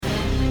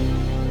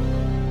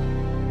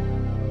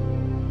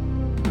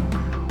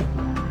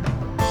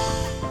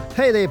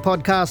Hey there,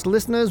 podcast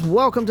listeners.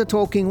 Welcome to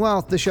Talking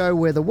Wealth, the show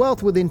where the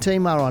Wealth Within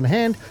team are on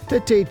hand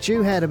to teach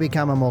you how to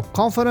become a more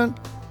confident,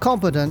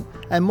 competent,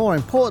 and more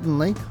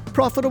importantly,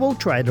 profitable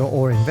trader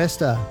or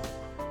investor.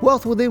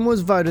 Wealth Within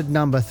was voted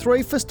number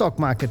 3 for Stock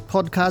Market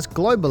Podcast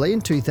globally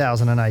in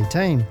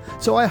 2018,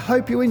 so I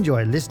hope you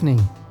enjoy listening.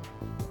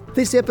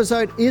 This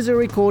episode is a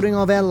recording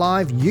of our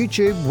live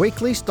YouTube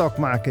weekly stock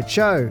market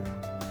show.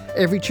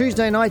 Every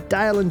Tuesday night,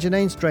 Dale and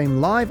Janine stream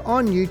live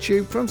on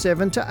YouTube from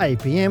 7 to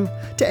 8 p.m.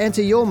 to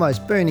answer your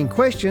most burning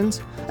questions,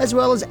 as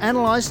well as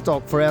analyse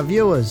stock for our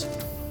viewers.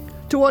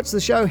 To watch the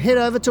show, head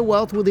over to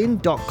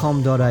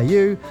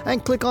wealthwithin.com.au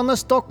and click on the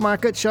Stock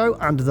Market Show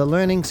under the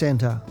Learning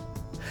Centre.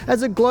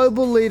 As a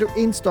global leader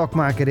in stock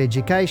market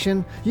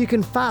education, you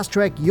can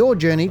fast-track your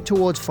journey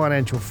towards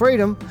financial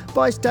freedom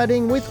by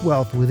studying with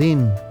Wealth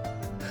Within.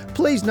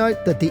 Please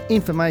note that the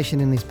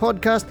information in this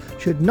podcast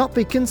should not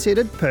be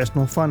considered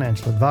personal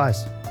financial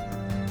advice.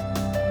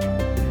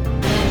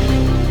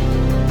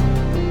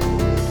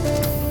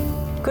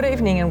 Good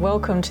evening and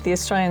welcome to the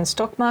Australian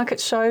Stock Market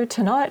Show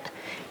tonight.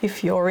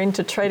 If you're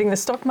into trading the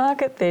stock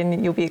market,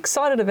 then you'll be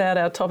excited about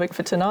our topic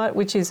for tonight,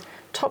 which is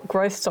top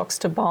growth stocks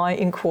to buy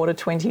in quarter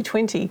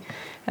 2020.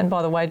 And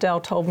by the way,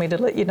 Dale told me to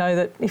let you know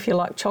that if you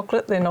like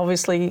chocolate, then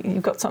obviously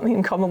you've got something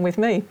in common with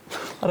me.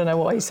 I don't know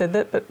why he said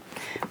that, but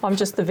I'm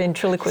just the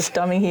ventriloquist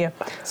dummy here.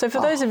 So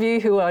for those of you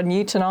who are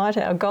new tonight,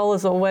 our goal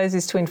as always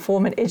is to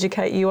inform and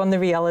educate you on the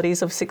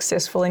realities of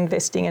successful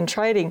investing and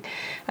trading.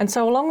 And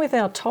so along with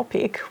our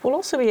topic, we'll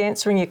also be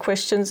answering your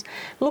questions,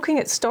 looking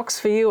at stocks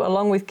for you,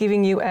 along with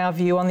giving you our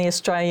view on the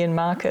Australian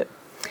market.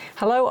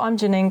 Hello, I'm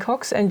Janine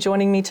Cox, and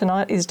joining me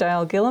tonight is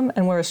Dale Gillam,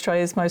 and we're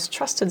Australia's most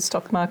trusted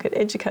stock market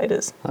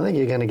educators. I think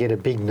you're going to get a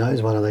big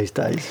nose one of these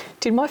days.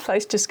 Did my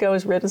face just go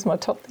as red as my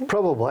top then?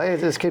 Probably, it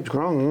just keeps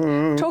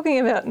growing. Talking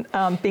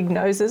about big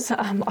noses,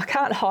 I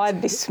can't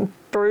hide this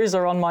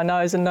bruiser on my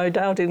nose, and no,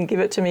 Dale didn't give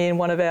it to me in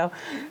one of our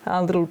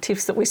little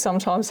tiffs that we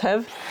sometimes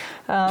have.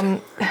 I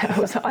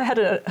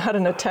had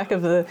an attack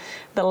of the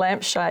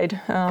lampshade,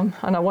 and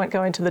I won't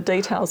go into the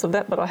details of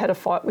that, but I had a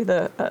fight with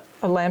a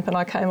lamp and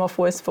I came off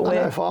worse for wear.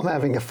 I know if I'm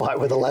having a fight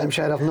with a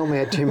lampshade, I've normally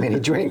had too many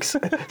drinks,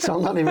 so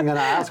I'm not even going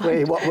to ask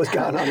what was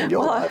going on in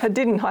your life.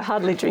 I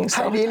hardly drink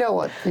so. Hey, you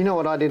know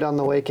what I did on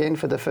the weekend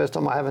for the first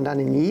time I haven't done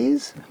in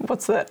years?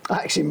 What's that? I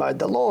actually mowed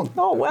the lawn.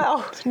 Oh,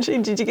 wow. Gee,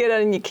 did you get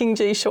out in your King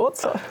G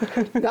shorts?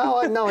 No,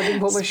 I didn't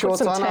put my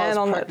shorts on. I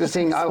was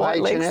practicing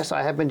OH&S.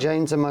 I had my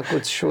jeans and my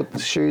good short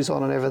shoes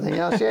on and everything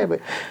else, yeah.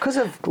 But because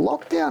of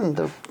lockdown,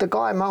 the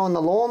guy mowing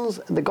the lawns,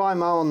 the guy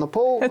mowing the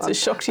pool. That's a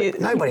shock to you.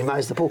 Nobody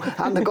mows the pool.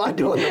 And the guy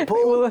doing the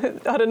pool. Well,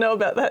 I don't know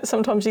about that.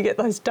 Sometimes you get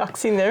those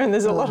ducks in there and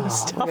there's a lot of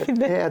stuff in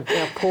there.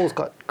 Yeah, our pool's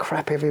got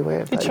crap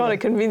everywhere. You're trying to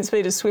convince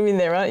me to swim in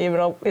there, aren't you?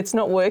 But it's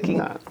not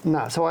working.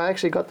 No. So I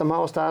actually got the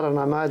mower started and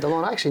I mowed the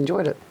lawn. I actually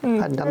enjoyed it. I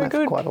hadn't done that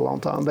for quite a long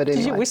time. But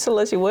anyway. Did you whistle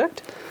as you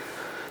worked?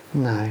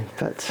 No,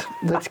 but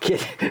let's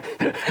get...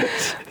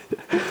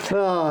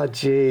 Oh,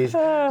 geez.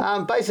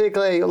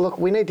 Basically, look,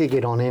 we need to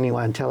get on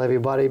anyway and tell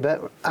everybody,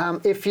 but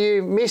if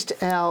you missed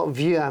our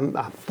view...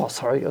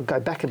 I'll go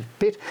back a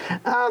bit.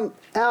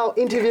 Our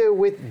interview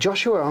with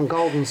Joshua on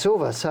gold and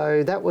silver,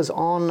 so that was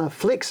on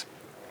Flix.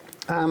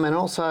 And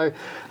also,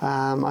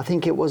 I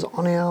think it was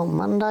on our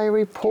Monday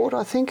report,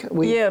 I think.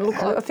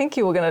 I think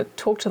you were going to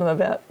talk to them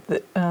about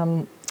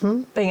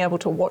being able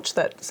to watch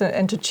that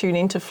and to tune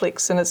into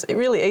Flix, and it's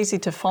really easy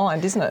to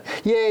find, isn't it?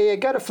 Yeah,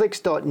 go to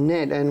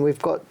flix.net, and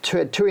we've got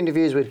two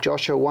interviews with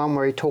Joshua, one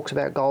where he talks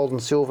about gold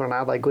and silver and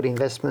are they good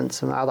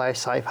investments and are they a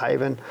safe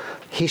haven,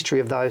 history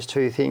of those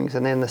two things,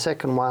 and then the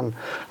second one,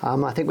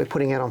 I think we're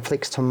putting out on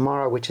Flix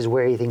tomorrow, which is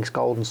where he thinks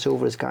gold and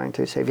silver is going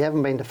to. So if you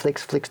haven't been to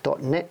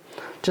flix.net,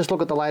 just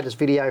look at the latest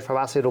video from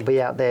us. It'll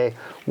be out there.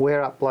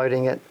 We're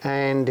uploading it,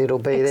 and it'll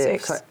be there.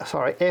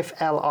 Flix.net.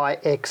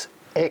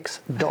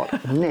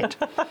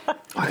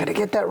 I got to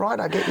get that right.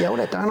 I get yelled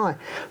at, don't I?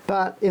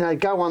 But,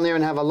 go on there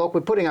and have a look.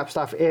 We're putting up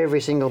stuff every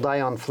single day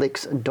on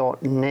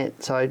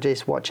flix.net, so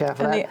just watch out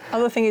for that. And the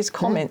other thing is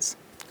comments.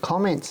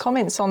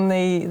 Comments on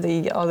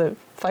the either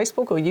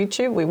Facebook or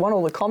YouTube. We want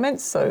all the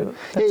comments, so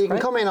that's you can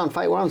comment on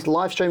Facebook. We're on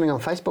live streaming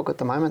on Facebook at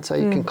the moment, so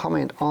you can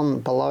comment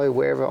on below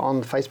wherever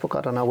on Facebook.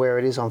 I don't know where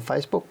it is on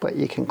Facebook, but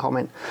you can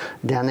comment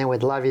down there.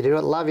 We'd love you to do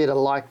it. Love you to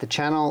like the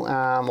channel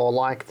or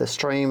like the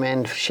stream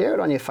and share it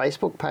on your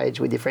Facebook page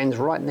with your friends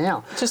right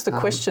now. Just the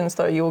questions,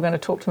 though, you were going to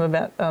talk to them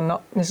about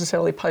not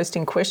necessarily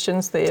posting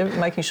questions there,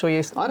 making sure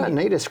you... I don't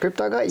need a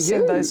script, I got you.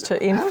 Send those to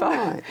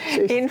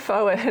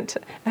info at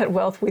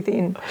Wealth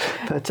Within.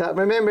 But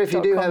remember, if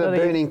you do have a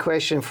burning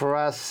question for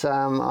us,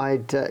 I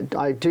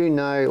do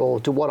know, or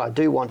what I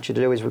do want you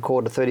to do is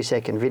record a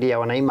 30-second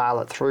video and email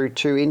it through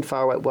to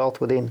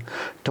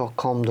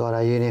info@wealthwithin.com.au.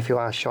 And if you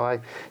are shy,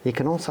 you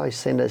can also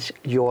send us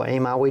your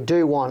email. We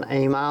do want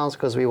emails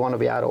because we want to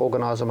be able to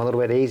organise them a little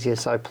bit easier.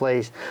 So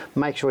please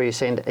make sure you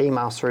send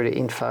emails through to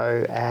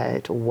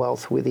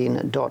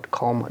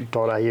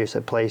info@wealthwithin.com.au. So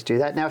please do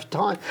that. Now,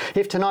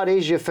 if tonight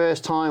is your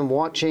first time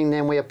watching,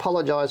 then we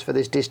apologise for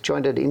this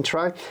disjointed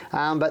intro.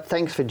 But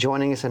thanks for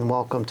joining us and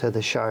welcome to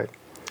the show.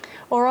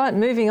 All right,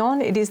 moving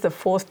on. It is the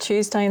 4th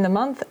Tuesday in the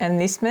month, and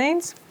this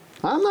means...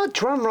 I'm not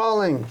drum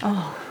rolling.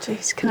 Oh,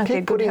 geez, can't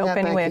get good help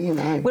anywhere.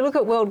 We look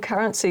at world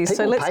currencies,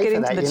 People so let's get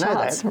into that, the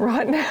charts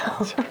right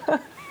now.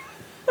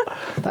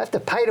 They have to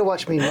pay to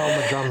watch me roll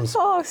my drums.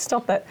 Oh,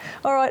 stop that.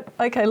 All right,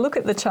 okay, look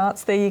at the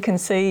charts there. You can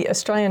see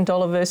Australian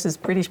dollar versus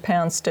British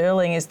pound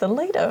sterling is the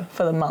leader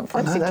for the month.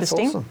 That's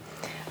interesting. That's awesome.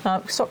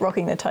 Stop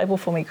rocking the table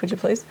for me, could you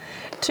please?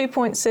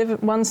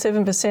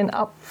 2.17%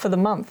 up for the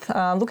month.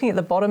 Looking at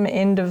the bottom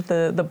end of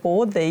the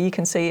board there, you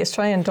can see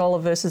Australian dollar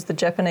versus the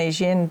Japanese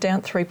yen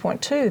down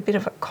 3.2. A bit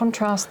of a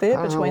contrast there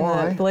between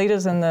the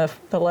leaders and the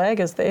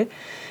laggers there.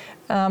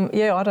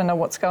 I don't know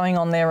what's going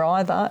on there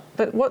either.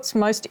 But what's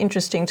most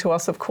interesting to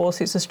us, of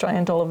course, is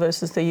Australian dollar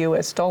versus the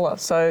US dollar.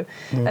 So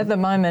at the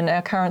moment,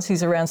 our currency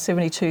is around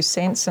 72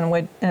 cents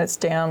and it's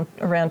down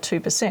around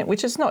 2%,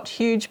 which is not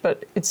huge,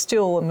 but it's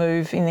still a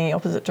move in the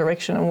opposite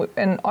direction.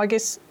 And I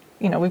guess,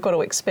 we've got to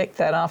expect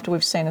that after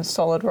we've seen a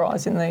solid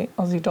rise in the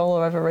Aussie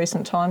dollar over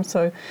recent times.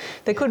 So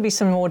there could be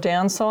some more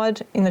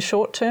downside in the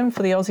short term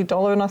for the Aussie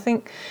dollar. And I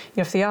think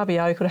if the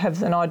RBA could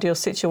have an ideal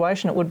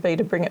situation, it would be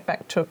to bring it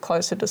back to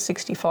closer to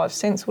 65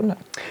 cents, wouldn't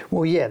it?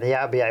 Well, yeah, the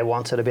RBA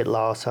wants it a bit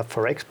lower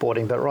for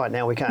exporting, but right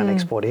now we can't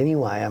export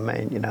anyway. I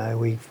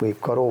mean,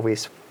 we've got all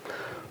this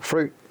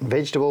fruit,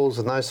 vegetables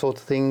and those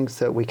sorts of things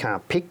that we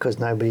can't pick because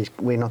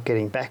we're not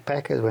getting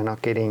backpackers, we're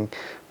not getting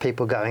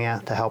people going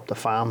out to help the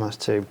farmers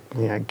to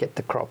get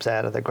the crops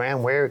out of the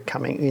ground. We're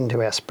coming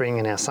into our spring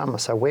and our summer,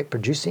 so we're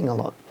producing a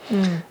lot.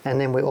 And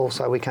then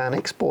we can't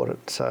export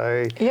it.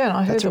 So yeah, and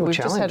I heard that we've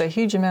just had a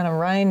huge amount of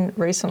rain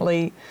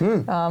recently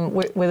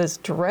where there's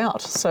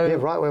drought. So yeah,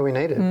 right where we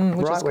need it.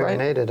 Right where we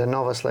need it. And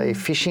obviously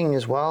fishing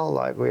as well.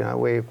 Like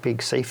we're a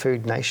big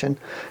seafood nation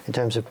in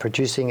terms of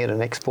producing it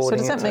and exporting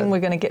it. So does that mean we're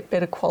going to get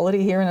better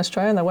quality here in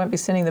Australia and they won't be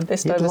sending the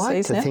best overseas now? You'd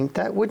like to think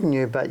that, wouldn't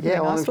you? But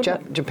yeah,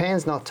 if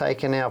Japan's not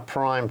taken our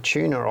prime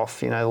tuna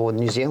off, or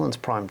New Zealand's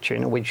prime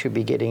tuna, we should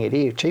be getting it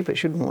here cheaper,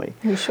 shouldn't we?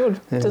 We should.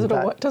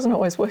 Doesn't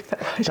always work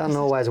that way. Doesn't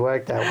always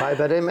work that way.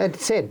 But it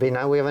said, we've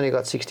only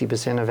got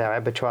 60% of our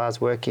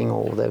abattoirs working,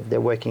 or they're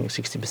working at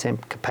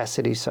 60%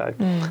 capacity. So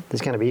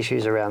there's going to be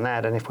issues around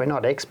that. And if we're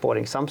not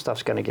exporting, some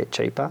stuff's going to get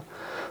cheaper.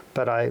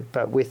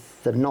 But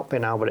with the not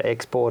being able to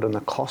export and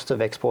the cost of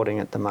exporting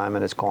at the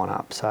moment has gone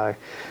up. So,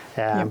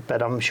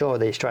 but I'm sure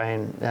the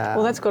Australian...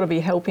 well, that's got to be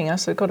helping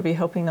us. It's got to be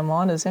helping the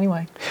miners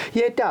anyway.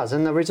 Yeah, it does.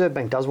 And the Reserve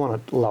Bank does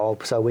want it lower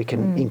so we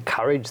can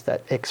encourage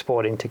that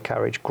exporting to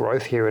encourage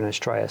growth here in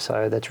Australia.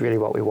 So that's really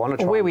what we want to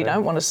try Where we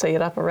don't want to see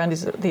it up around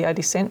is the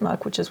 80 cent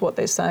mark, which is what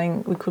they're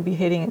saying we could be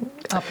heading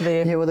up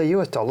there. Yeah, well, the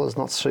US dollar is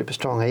not super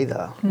strong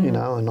either,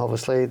 and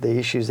obviously the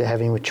issues they're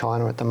having with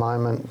China at the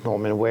moment,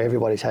 where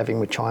everybody's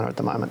having with China at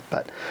the moment.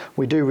 But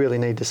we do really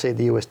need to see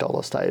the US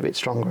dollar stay a bit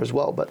stronger as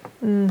well. But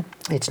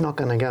it's not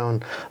going to go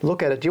and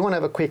look at it. Do you want to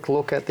have a quick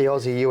look at the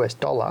Aussie US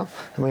dollar?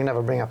 And we're going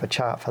to bring up a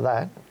chart for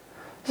that.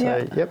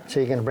 So, so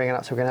you're going to bring it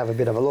up so we're going to have a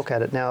bit of a look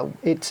at it. Now,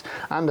 it's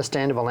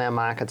understandable our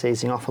market's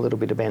easing off a little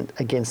bit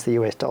against the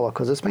US dollar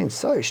because it's been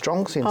so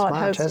strong since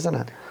March, hasn't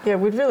it? Yeah,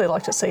 we'd really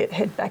like to see it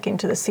head back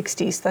into the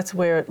 60s. That's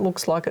where it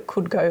looks like it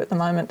could go at the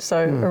moment.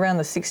 So around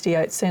the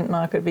 68 cent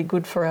mark would be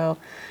good for our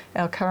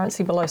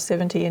currency, below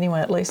 70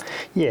 anyway, at least.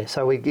 Yeah,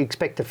 so we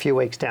expect a few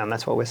weeks down,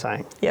 that's what we're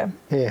saying. Yeah.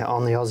 Yeah,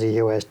 on the Aussie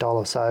US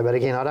dollar. So, but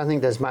again, I don't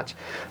think there's much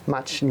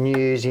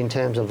news in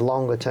terms of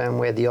longer term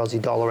where the Aussie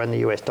dollar and the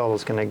US dollar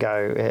is going to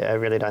go. I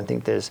really don't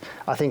think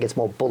I think it's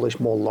more bullish,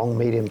 more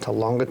medium to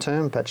longer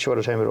term, but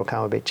shorter term it'll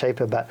come a bit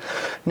cheaper. But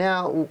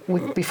now,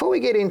 before we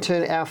get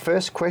into our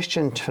first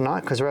question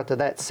tonight, because we're up to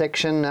that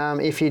section,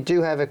 if you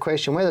do have a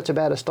question, whether it's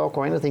about a stock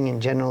or anything in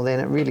general, then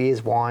it really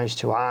is wise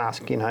to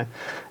ask,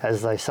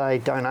 as they say,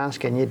 don't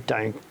ask and you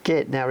don't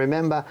get. Now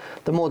remember,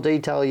 the more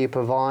detail you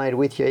provide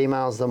with your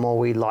emails, the more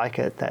we like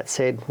it. That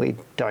said, we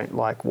don't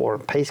like War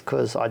and Peace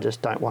because I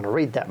just don't want to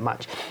read that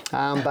much.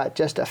 But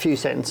just a few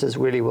sentences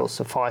really will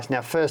suffice.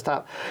 Now first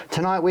up,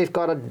 tonight we've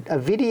got a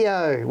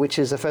video, which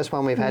is the first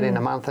one we've had in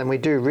a month, and we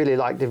do really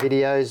like the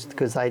videos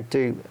because they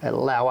do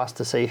allow us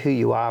to see who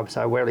you are,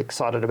 so we're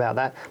excited about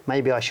that.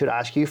 Maybe I should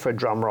ask you for a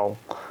drum roll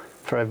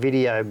for a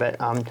video, but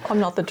I'm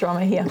not the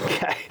drummer here.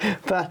 Okay,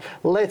 but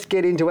let's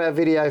get into our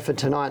video for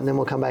tonight and then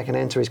we'll come back and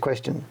answer his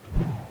question.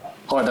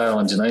 Hi Dale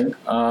and Janine.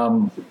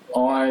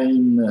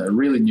 I'm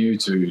really new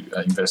to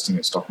investing in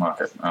the stock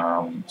market,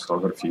 so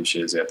I've got a few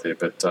shares out there,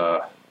 but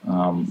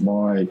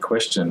my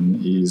question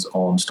is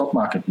on stock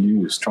market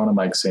news, trying to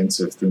make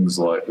sense of things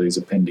like these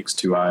Appendix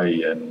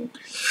 2A and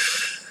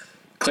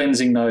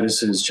cleansing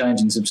notices,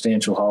 changing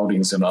substantial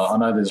holdings, and I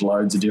know there's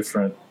loads of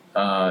different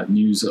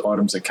news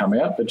items that come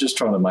out, but just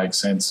trying to make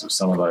sense of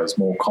some of those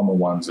more common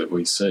ones that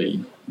we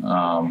see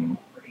and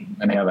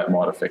how that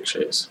might affect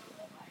shares.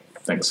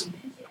 Thanks.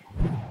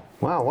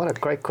 Wow, what a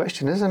great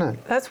question, isn't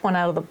it? That's one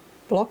out of the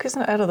block,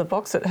 isn't it? Out of the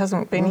box that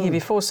hasn't been here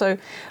before. So,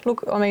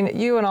 look, I mean,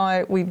 you and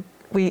I,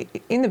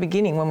 in the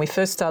beginning, when we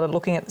first started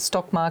looking at the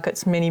stock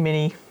markets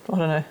I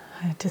don't know,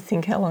 I had to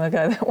think how long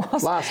ago that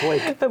was. Last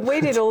week. But we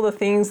did all the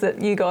things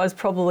that you guys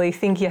probably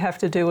think you have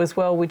to do as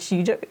well, which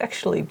you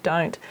actually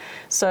don't.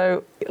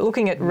 So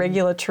looking at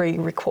regulatory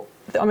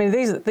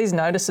these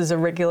notices are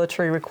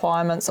regulatory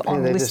requirements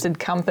on listed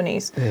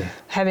companies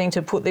having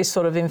to put this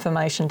sort of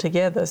information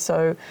together.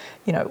 So,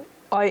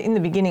 in the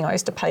beginning, I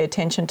used to pay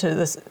attention to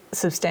the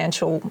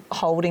substantial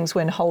holdings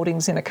when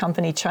holdings in a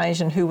company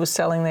changed and who was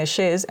selling their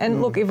shares.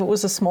 And look, if it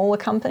was a smaller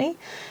company,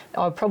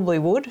 I probably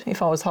would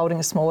if I was holding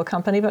a smaller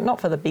company, but not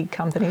for the big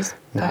companies.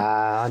 No,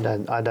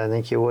 I don't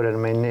think you would. I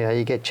mean,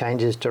 you get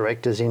changes,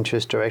 directors'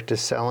 interest, directors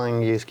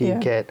selling. You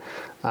get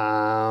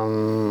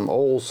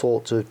all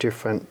sorts of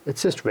different.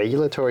 It's just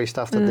regulatory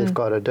stuff that they've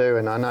got to do.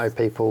 And I know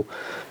people,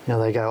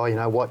 they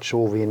go, watch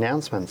all the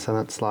announcements, and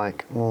it's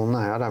like, well, no,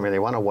 I don't really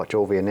want to watch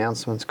all the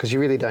announcements because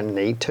you really don't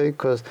need to.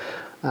 Because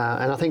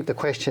and I think the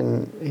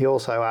question he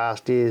also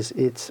asked is,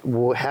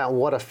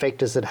 what effect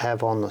does it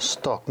have on the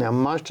stock? Now,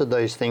 most of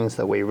those things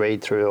that we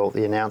read through all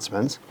the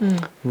announcements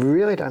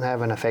really don't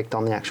have an effect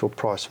on the actual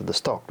price of the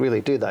stock,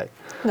 really, do they?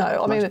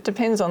 No, it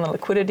depends on the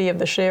liquidity of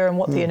the share and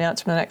what the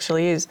announcement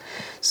actually is.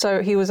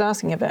 So he was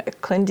asking about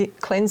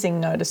cleansing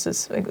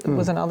notices. It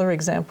was another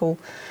example.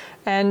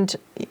 And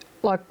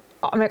I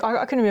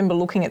can remember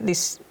looking at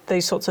these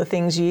sorts of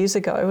things years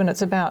ago, and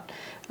it's about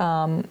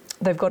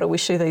they've got to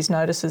issue these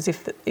notices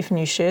if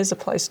new shares are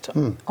placed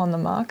on the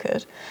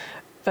market.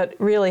 But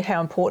really,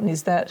 how important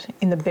is that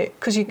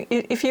because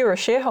if you're a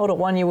shareholder,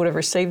 you would have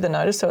received the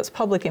notice, so it's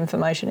public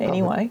information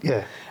anyway.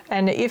 Yeah.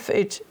 And if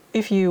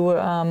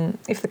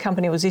the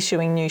company was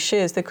issuing new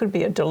shares, there could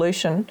be a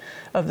dilution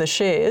of the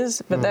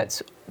shares, but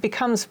that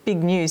becomes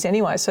big news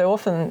anyway. So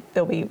often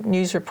there'll be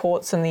news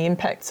reports, and the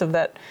impacts of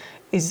that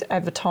is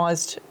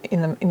advertised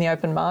in the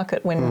open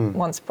market when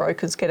once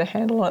brokers get a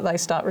handle on it, they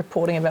start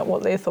reporting about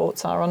what their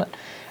thoughts are on it.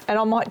 And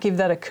I might give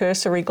that a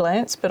cursory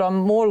glance, but I'm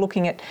more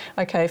looking at,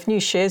 okay, if new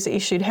shares are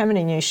issued, how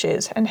many new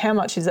shares, and how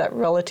much is that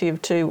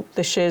relative to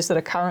the shares that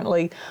are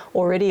currently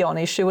already on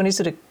issue, and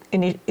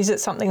is it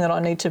something that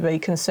I need to be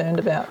concerned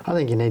about? I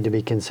think you need to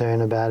be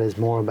concerned about is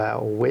more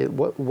about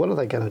what are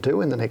they going to do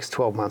in the next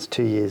 12 months,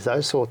 2 years,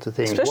 those sorts of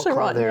things. Especially what kind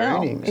right of their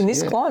now, earnings? in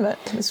this climate.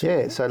 It's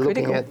so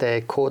looking at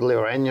their quarterly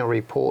or annual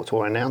reports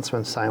or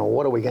announcements saying, well,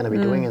 what are we going to be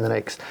doing in the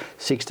next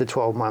 6 to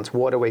 12 months?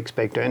 What do we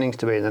expect earnings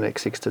to be in the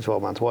next 6 to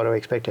 12 months? What do we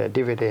expect our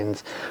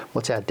dividends?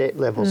 What's our debt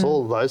levels?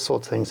 All of those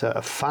sorts of things are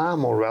far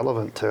more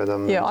relevant to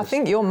them. Yeah, I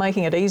think you're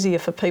making it easier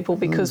for people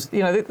because,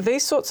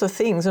 these sorts of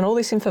things and all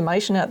this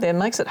information out there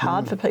makes it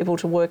hard for people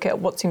to work out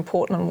what's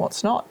important and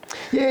what's not.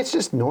 Yeah, it's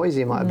just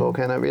noisy in my book,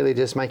 and it really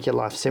just make your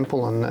life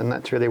simple, and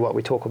that's really what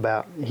we talk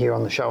about here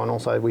on the show, and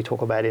also we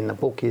talk about in the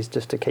book is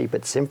just to keep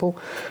it simple.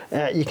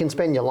 You can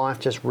spend your life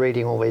just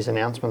reading all these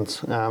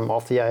announcements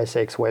off the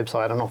ASX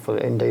website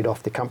and indeed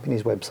off the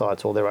company's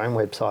websites or their own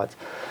websites.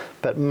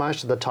 But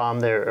most of the time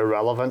they're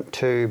irrelevant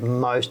to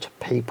most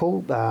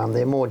people.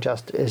 They're more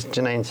just, as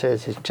Janine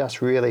says, it's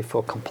just really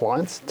for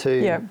compliance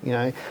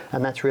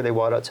and that's really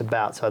what it's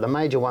about. So the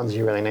major ones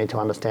you really need to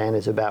understand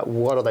is about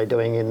what are they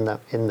doing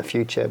in the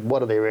future,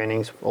 what are their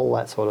earnings, all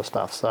that sort of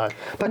stuff. So,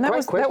 but that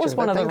was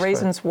one of the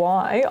reasons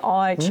why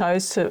I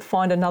chose to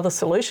find another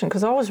solution,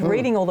 because I was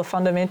reading all the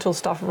fundamental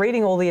stuff,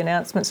 reading all the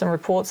announcements and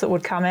reports that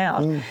would come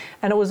out, and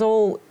it was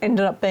all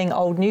ended up being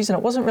old news, and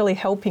it wasn't really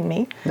helping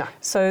me. No.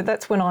 So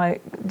that's when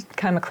I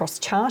came across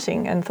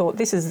charting and thought,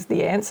 this is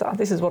the answer.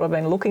 This is what I've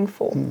been looking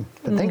for.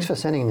 But thanks for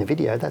sending the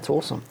video. That's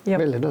awesome. Yep.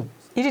 Really good.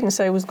 You didn't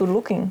say he was good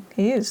looking.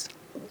 He is.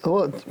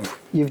 Well,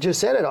 you've just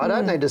said it. I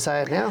don't need to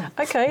say it now.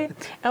 Okay.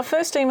 Our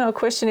first email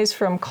question is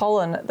from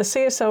Colin. The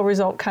CSL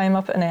result came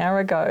up an hour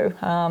ago,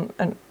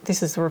 and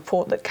this is the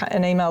report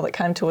an email that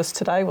came to us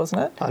today,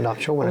 wasn't it? I'm not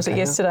sure when or was it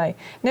yesterday?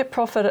 Net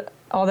profit.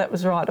 Oh, that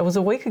was right. It was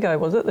a week ago,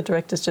 was it? The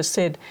directors just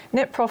said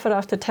net profit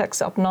after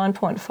tax up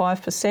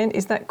 9.5%.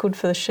 Is that good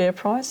for the share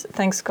price?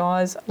 Thanks,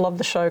 guys. Love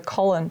the show,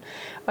 Colin.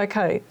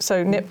 Okay,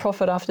 so net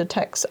profit after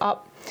tax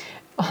up.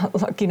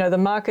 The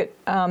market,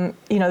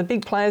 the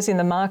big players in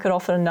the market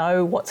often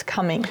know what's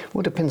coming. Well,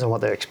 it depends on what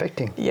they're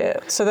expecting. Yeah,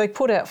 so they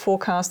put out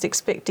forecast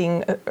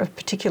expecting a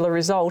particular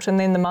result, and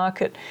then the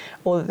market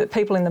or the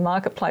people in the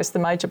marketplace, the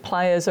major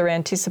players, are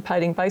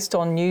anticipating based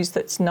on news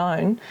that's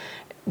known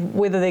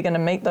whether they're going to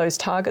meet those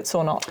targets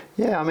or not.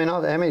 Yeah, I mean,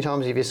 how many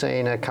times have you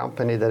seen a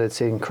company that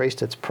it's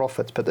increased its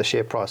profits but the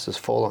share price has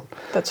fallen?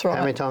 That's right.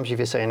 How many times have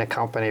you seen a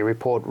company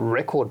report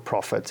record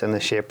profits and the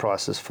share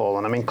price has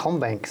fallen? I mean,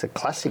 CommBank's a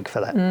classic for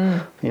that.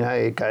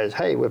 It goes,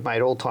 hey, we've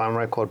made all-time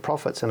record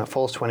profits, and it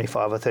falls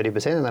 25 or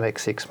 30% in the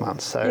next 6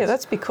 months. So yeah,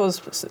 that's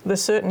because the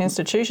certain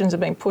institutions have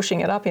been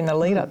pushing it up in the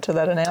lead up to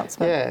that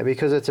announcement. Yeah,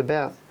 because it's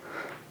about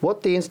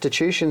What the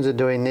institutions are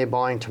doing, they're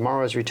buying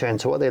tomorrow's return.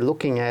 So what they're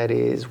looking at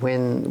is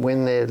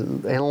when they're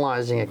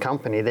analysing a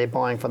company, they're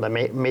buying for the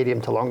medium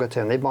to longer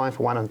term. They're buying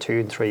for 1 and 2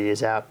 and 3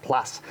 years out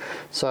plus.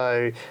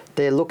 So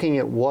they're looking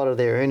at what are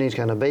their earnings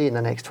going to be in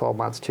the next 12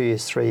 months, 2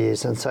 years, 3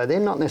 years. And so they're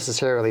not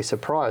necessarily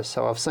surprised.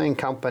 So I've seen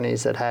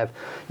companies that have,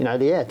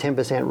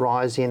 10%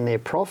 rise in their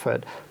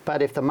profit.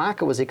 But if the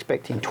market was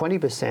expecting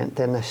 20%,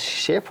 then the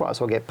share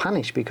price will get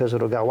punished because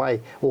it'll go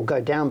away or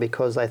go down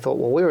because they thought,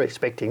 well, we were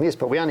expecting this,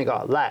 but we only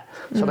got that.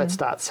 So let's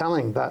start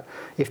selling. But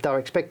if they're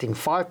expecting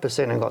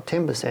 5% and got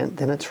 10%,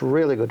 then it's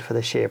really good for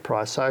the share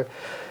price. So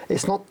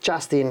it's not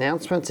just the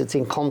announcements, it's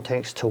in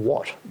context to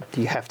what.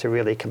 You have to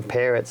really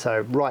compare it.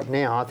 So right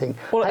now, I think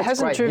well, it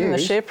hasn't driven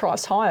news. the share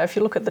price higher. If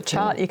you look at the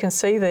chart, you can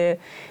see there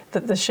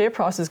that the share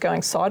price is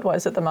going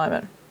sideways at the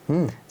moment.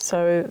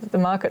 So the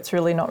market's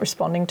really not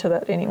responding to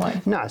that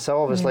anyway. No,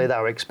 so obviously they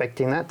were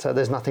expecting that. So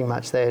there's nothing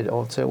much there.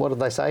 Or to, what did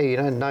they say?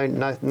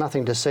 No,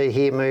 nothing to see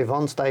here. Move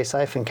on, stay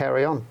safe, and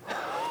carry on.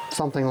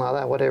 Something like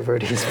that, whatever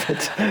it is.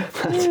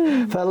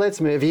 But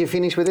let's move. Are you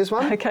finished with this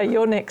one? Okay,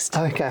 you're next.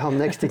 Okay, I'm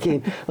next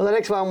again. Well, the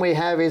next one we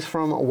have is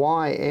from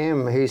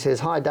YM, who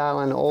says, "Hi,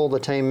 Darlin, all the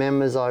team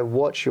members. I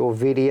watch your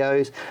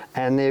videos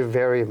and they're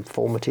very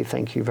informative.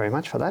 Thank you very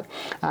much for that.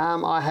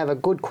 I have a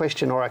good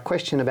question or a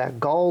question about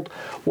gold.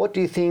 What do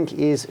you think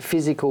is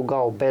physical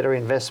gold, better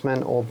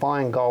investment or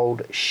buying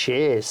gold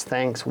shares?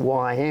 Thanks,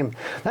 YM."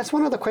 That's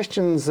one of the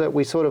questions that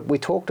we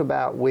talked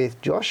about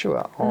with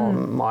Joshua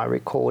on my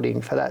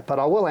recording for that. But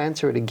I will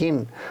answer it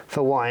again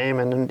for YM,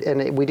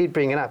 and we did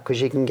bring it up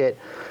because you can get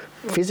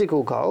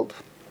physical gold,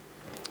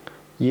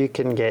 you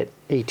can get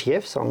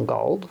ETFs on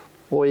gold,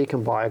 or you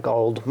can buy a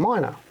gold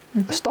miner,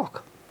 a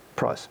stock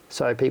price.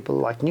 So people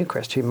like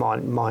Newcrest who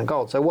mine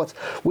gold. So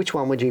which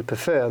one would you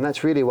prefer? And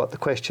that's really what the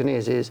question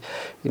is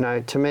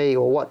to me,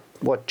 or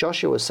what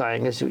Joshua was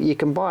saying is you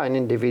can buy an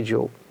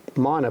individual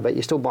miner, but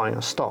you're still buying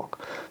a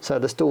stock. So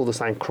there's still the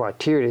same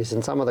criteria,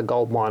 and some of the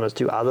gold miners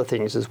do other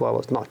things as well.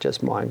 It's not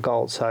just mine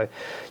gold. So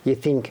you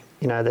think,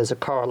 there's a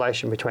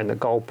correlation between the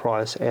gold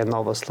price and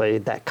obviously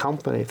that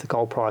company. If the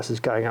gold price is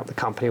going up, the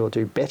company will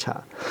do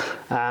better.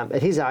 And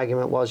his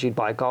argument was you'd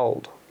buy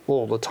gold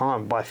all the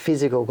time, buy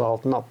physical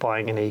gold, not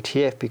buying an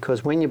ETF,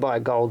 because when you buy a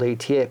gold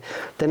ETF,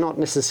 they're not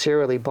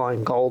necessarily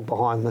buying gold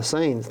behind the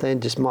scenes. They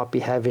just might be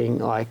having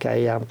like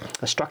a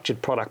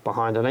structured product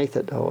behind underneath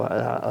it,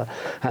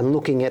 and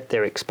looking at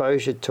their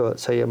exposure to it.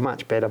 So you're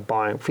much better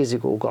buying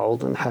physical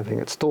gold and having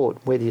it stored,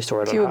 whether you store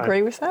it at home. Do you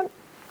agree with that?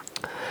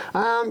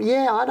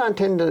 Yeah, I don't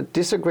tend to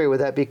disagree with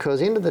that,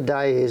 because end of the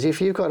day is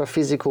if you've got a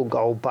physical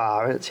gold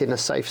bar and it's in a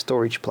safe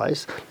storage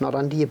place, not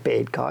under your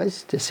bed,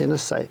 guys, just in a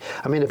safe.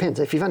 I mean, it depends.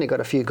 If you've only got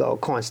a few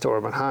gold coins,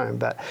 store them at home.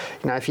 But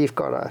if you've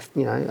got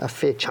a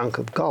fair chunk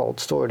of gold,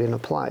 store it in a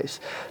place,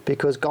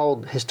 because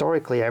gold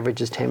historically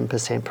averages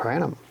 10% per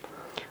annum.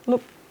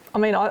 Look, I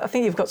mean, I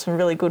think you've got some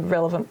really good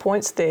relevant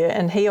points there,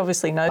 and he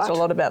obviously knows a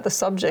lot about the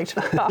subject,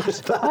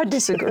 but I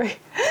disagree.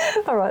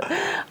 All right,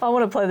 I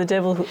want to play the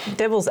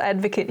devil's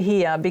advocate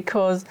here,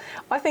 because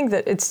I think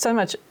that it's so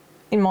much,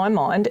 in my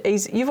mind,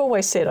 you've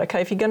always said, okay,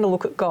 if you're going to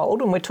look at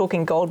gold, and we're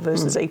talking gold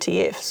versus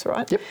ETFs,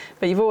 right? Yep.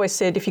 But you've always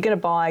said if you're going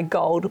to buy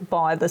gold,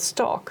 buy the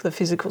stock, the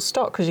physical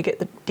stock, because you get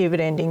the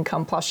dividend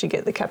income plus you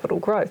get the capital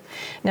growth.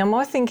 Now,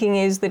 my thinking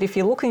is that if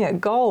you're looking at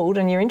gold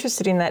and you're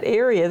interested in that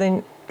area,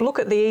 then look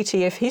at the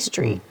ETF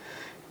history.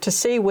 To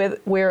see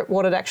what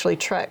it actually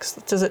tracks.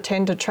 Does it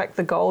tend to track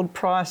the gold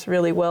price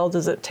really well?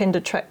 Does it tend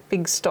to track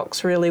big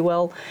stocks really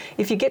well?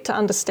 If you get to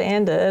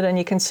understand it and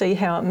you can see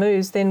how it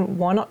moves, then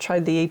why not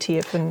trade the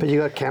ETF? But you've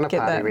got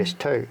counterparty risk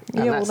too.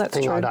 And that's the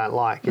thing true. I don't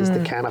like, is the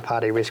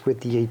counterparty risk with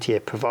the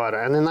ETF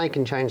provider. And then they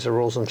can change the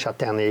rules and shut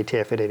down the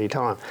ETF at any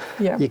time.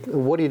 Yeah.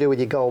 What do you do with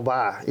your gold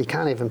bar? You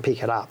can't even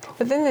pick it up.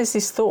 But then there's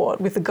this thought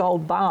with the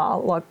gold bar,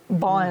 like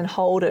buy and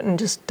hold it and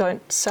just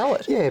don't sell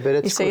it. Yeah, but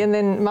it's you see, good. And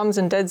then mums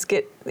and dads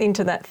get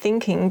into that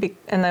thinking,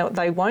 and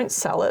they won't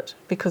sell it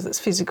because it's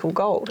physical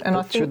gold. And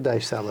I think, should they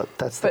sell it?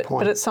 That's the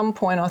point. But at some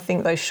point, I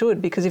think they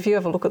should, because if you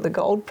have a look at the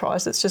gold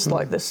price, it's just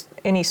like this.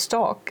 Any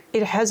stock,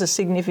 it has a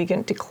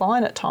significant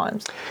decline at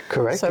times.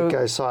 Correct. So it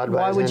goes sideways.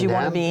 Why would you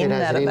want to be in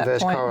that at that point? It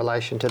has an inverse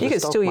correlation to the stock market.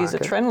 You could still use a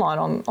trend line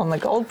on the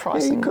gold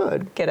price. Yeah, you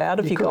could Get out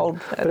of your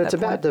gold. But it's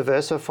about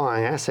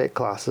diversifying asset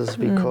classes,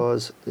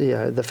 because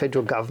the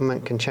federal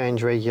government can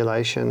change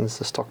regulations,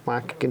 the stock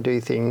market can do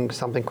things,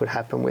 something could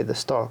happen with the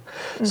stock.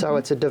 So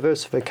it's a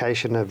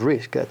diversification of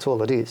risk. That's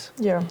all it is.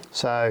 Yeah.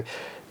 So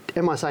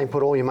am I saying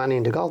put all your money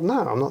into gold?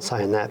 No, I'm not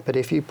saying that. But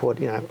if you put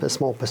a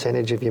small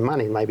percentage of your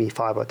money, maybe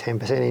 5 or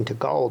 10% into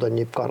gold, and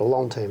you've got a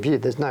long-term view,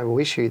 there's no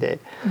issue there,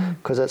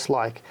 because it's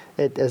like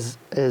as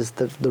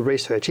the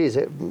research is,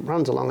 it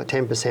runs along at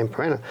 10%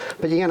 per annum.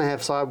 But you're going to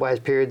have sideways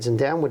periods and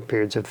downward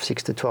periods of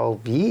 6 to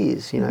 12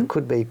 years. It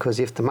could be, because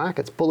if the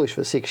market's bullish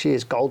for 6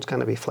 years, gold's going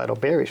to be flat or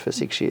bearish for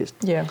 6 years.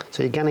 Yeah.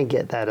 So you're going to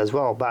get that as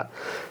well.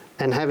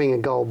 And having a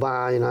gold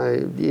bar,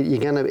 you're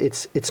going to.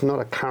 It's not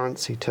a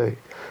currency too,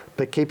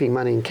 but keeping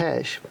money in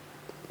cash,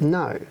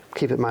 No,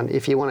 keep it money.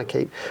 If you want to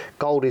keep,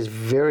 gold is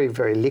very,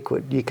 very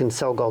liquid. You can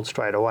sell gold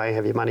straight away,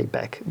 have your money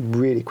back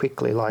really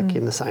quickly, like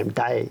in the same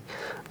day.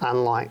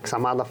 Unlike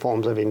some other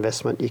forms of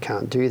investment, you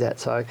can't do that.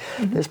 So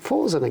there's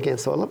pros and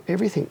against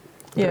everything.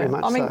 Very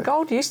much I mean, so.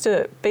 gold used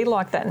to be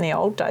like that in the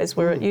old days,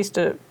 where it used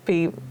to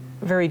be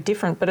very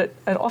different, but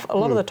a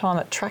lot of the time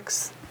it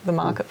tracks the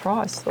market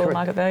price or the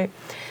market value.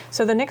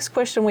 So the next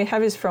question we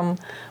have is from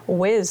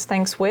Wes.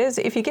 Thanks, Wes.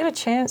 If you get a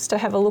chance to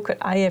have a look at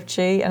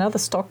AFG, another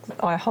stock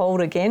I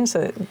hold again,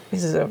 so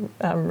this is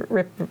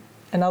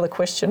another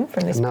question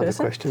from this person. Another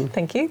question.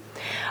 Thank you.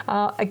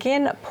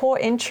 Again, poor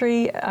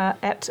entry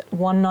at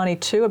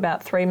 192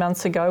 about 3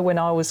 months ago when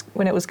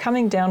it was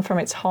coming down from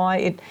its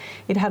high.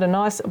 It had a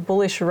nice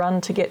bullish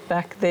run to get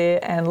back there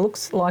and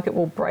looks like it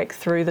will break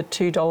through the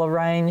 $2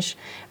 range.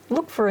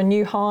 Look for a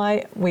new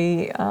high.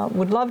 We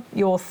would love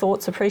your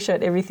thoughts.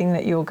 Appreciate everything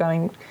that you're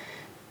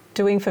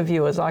doing for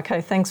viewers. Okay,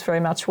 thanks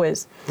very much,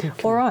 Wes. Okay.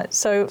 All right,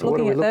 so looking what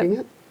are we at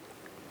that,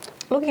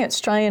 looking at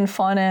Australian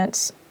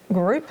Finance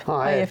Group,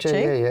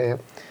 AFG.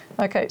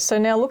 Yeah. Okay, so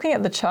now looking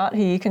at the chart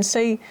here, you can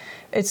see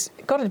it's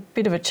got a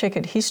bit of a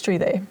checkered history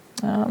there.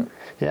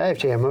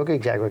 AFG are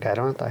mortgage aggregator,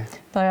 aren't they?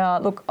 They are.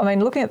 Look, I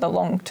mean, looking at the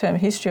long-term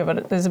history of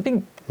it, there's a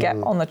big gap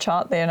on the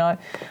chart there, and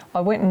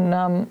I went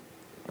and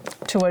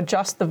to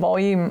adjust the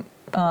volume,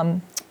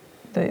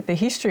 the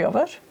history of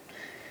it.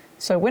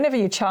 So whenever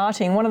you're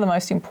charting, one of the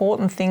most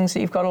important things that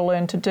you've got to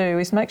learn to do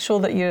is make sure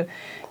that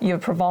your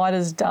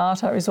provider's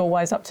data is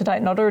always up to date.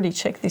 And I'd already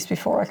checked this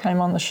before I came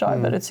on the show,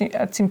 but it's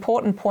an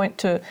important point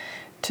to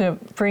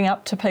bring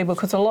up to people,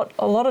 because a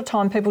lot of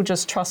time people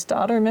just trust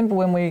data. Remember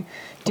when we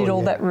did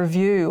that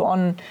review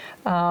on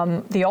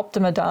the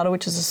Optima data,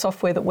 which is a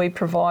software that we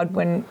provide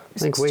when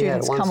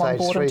students come on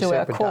board and do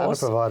our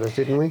course. Data providers,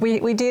 didn't we?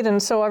 We did,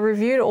 and so I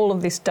reviewed all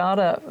of these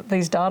data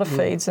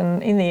feeds,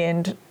 and in the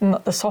end,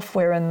 the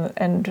software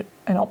and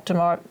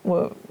Optima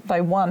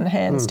they won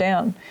hands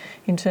down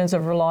in terms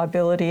of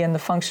reliability and the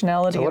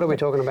functionality. So what are we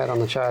talking about on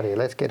the chart here?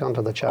 Let's get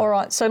onto the chart. All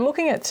right, so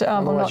looking at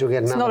otherwise you'll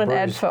get it's not an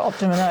ad for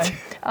Optima,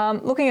 no.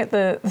 Looking at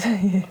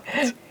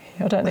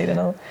I don't need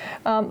another.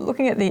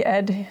 Looking at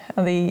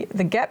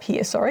the gap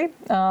here,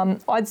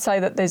 I'd say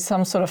that there's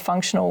some sort of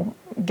functional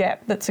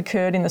gap that's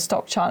occurred in the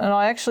stock chart, and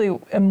I actually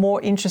am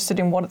more interested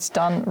in what it's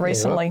done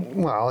recently.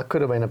 Yeah, well, it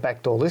could have been a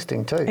backdoor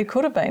listing too. It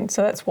could have been,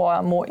 so that's why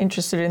I'm more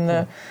interested in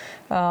the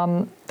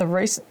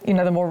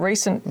more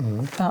recent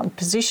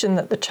position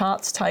that the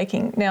chart's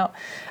taking. Now,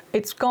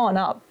 it's gone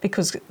up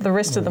because the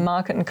rest of the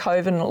market and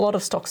COVID and a lot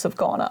of stocks have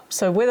gone up.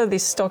 So whether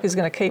this stock is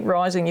going to keep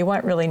rising, you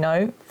won't really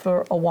know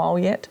for a while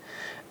yet.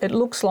 It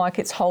looks like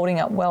it's holding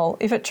up well.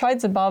 If it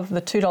trades above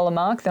the $2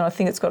 mark, then I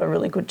think it's got a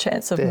really good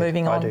chance of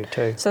moving on. I do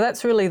too. So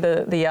that's really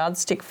the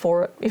yardstick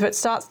for it. If it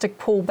starts to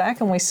pull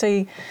back and we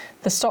see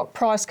the stock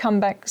price come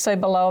back, say,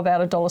 below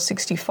about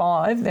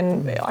 $1.65,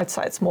 then I'd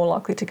say it's more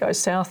likely to go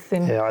south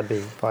than... Yeah, I'd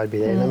be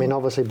there. I mean,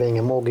 obviously being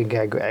a mortgage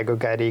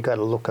aggregator, you've got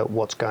to look at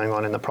what's going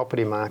on in the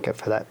property market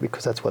for that,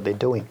 because that's what they're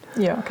doing.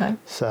 Yeah, okay.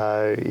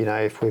 So,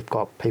 if we've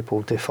got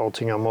people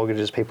defaulting on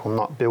mortgages, people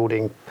not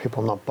building,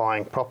 people not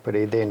buying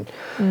property, then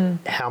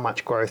how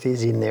much growth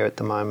is in there at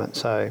the moment?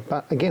 So,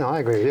 but again, I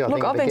agree with you.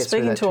 Look, I've been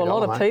speaking to a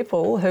lot of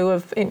people who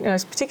have,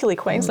 particularly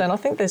Queensland. I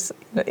think there's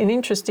an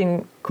interest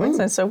in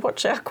Queensland, so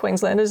watch out,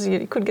 Queenslanders.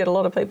 You could get a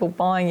lot of people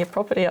buying your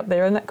property up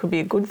there, and that could be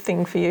a good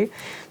thing for you.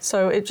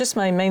 So it just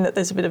may mean that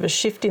there's a bit of a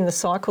shift in the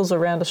cycles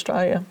around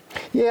Australia.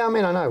 Yeah, I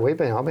mean, I know I've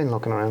been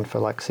looking around for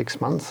like 6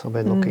 months. I've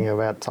been looking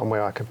around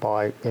somewhere I could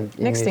buy.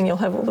 Next thing you'll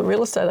have all the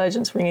real estate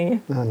agents ringing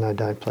you. No,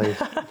 don't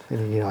please.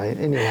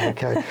 Anyway,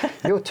 okay,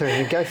 your turn.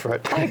 You go for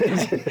it.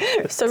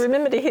 Okay. So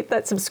remember to hit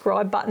that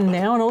subscribe button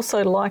now, and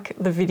also like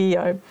the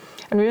video.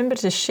 And remember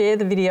to share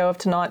the video of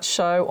tonight's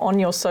show on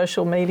your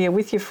social media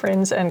with your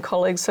friends and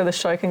colleagues so the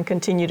show can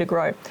continue to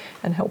grow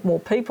and help more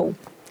people.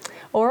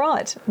 All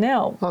right,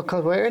 now... Oh,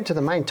 because we're into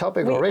the main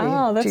topic already.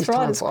 Oh, that's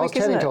right. It's quick, I was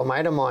chatting to a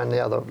mate of mine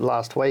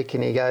last week,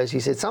 and he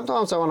said,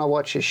 sometimes when I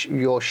watch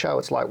your show,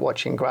 it's like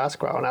watching grass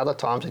grow, and other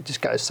times it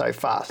just goes so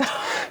fast.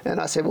 And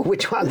I said, well,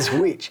 which one's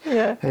which?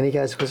 Yeah. And he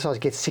goes, well, I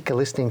get sick of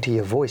listening to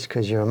your voice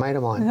because you're a mate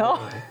of mine. Oh.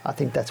 Anyway, I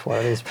think that's what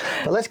it is.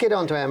 But let's get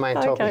on to our main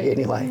topic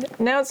anyway.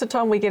 Now it's the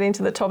time we get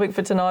into the topic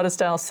for tonight, as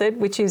Dale said,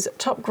 which is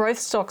top growth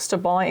stocks to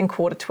buy in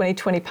quarter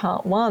 2020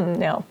 part 1.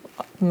 Now,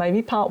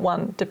 maybe part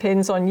 1,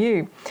 depends on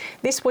you.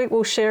 This week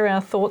we'll share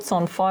our thoughts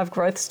on 5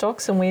 growth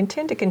stocks, and we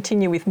intend to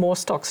continue with more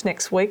stocks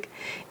next week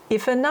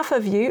if enough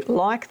of you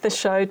like the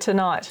show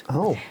tonight.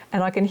 Oh.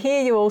 And I can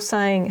hear you all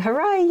saying,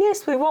 hooray,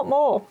 yes, we want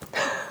more.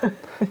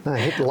 No,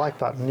 hit the like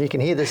button. You can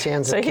hear the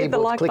sounds of keyboards clicking. So hit the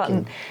like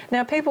button.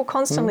 Now, people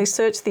constantly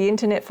search the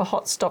internet for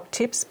hot stock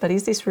tips, but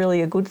is this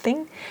really a good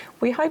thing?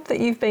 We hope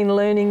that you've been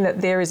learning that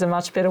there is a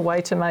much better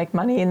way to make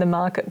money in the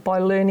market by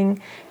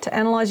learning to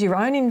analyse your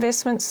own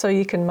investments so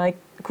you can make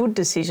good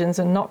decisions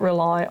and not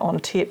rely on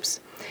tips.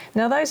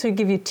 Now, those who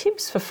give you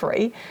tips for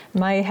free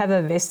may have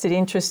a vested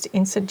interest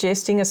in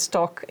suggesting a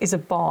stock is a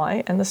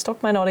buy, and the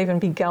stock may not even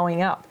be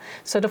going up.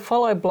 So to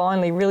follow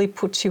blindly really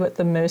puts you at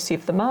the mercy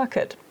of the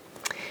market.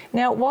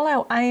 Now, while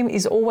our aim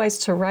is always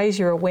to raise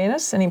your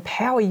awareness and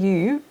empower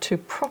you to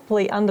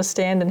properly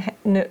understand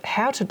and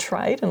how to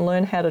trade and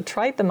learn how to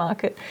trade the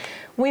market,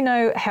 we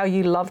know how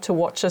you love to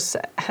watch us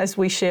as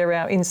we share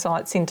our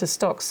insights into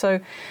stocks.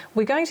 So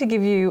we're going to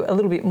give you a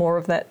little bit more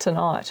of that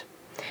tonight.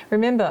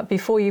 Remember,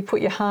 before you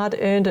put your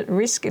hard-earned at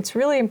risk, it's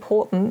really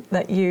important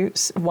that you,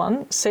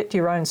 one, set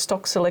your own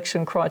stock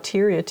selection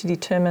criteria to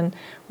determine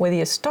whether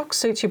your stock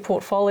suits your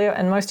portfolio,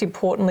 and most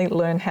importantly,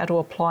 learn how to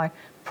apply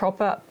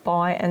proper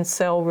buy and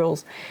sell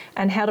rules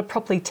and how to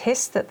properly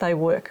test that they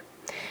work.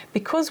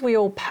 Because we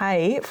all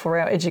pay for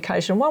our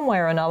education one way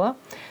or another,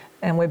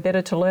 and we're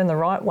better to learn the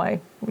right way,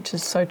 which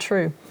is so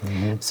true.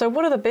 So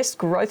what are the best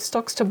growth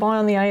stocks to buy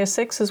on the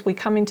ASX as we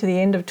come into the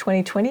end of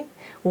 2020?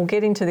 We'll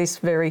get into this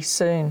very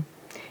soon.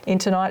 In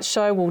tonight's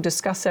show, we'll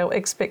discuss our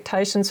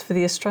expectations for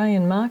the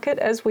Australian market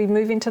as we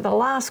move into the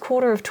last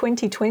quarter of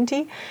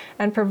 2020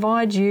 and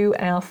provide you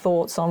our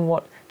thoughts on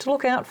what to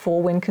look out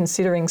for when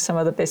considering some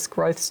of the best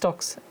growth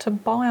stocks to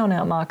buy on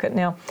our market.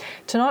 Now,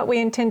 tonight we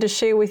intend to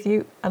share with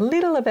you a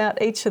little about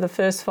each of the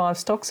first 5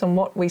 stocks and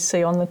what we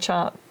see on the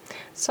chart.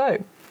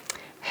 So,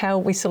 how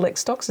we select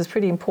stocks is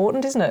pretty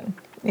important, isn't it,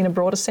 in a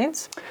broader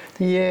sense?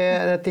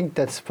 Yeah, and I think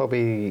that's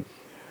probably...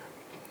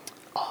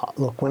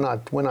 look, when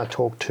I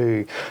talk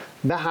to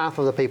about half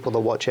of the people that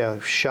watch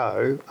our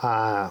show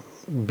are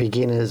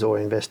beginners or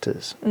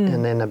investors,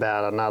 and then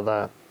about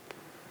another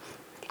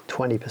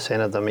 20%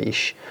 of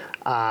them-ish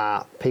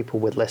are people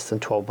with less than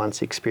 12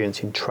 months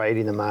experience in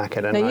trading the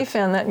market. And now, you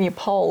found that in your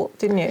poll,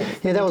 didn't you?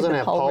 Yeah, that was on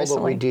our poll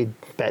recently. that we did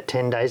about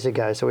 10 days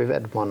ago. So we've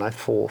had,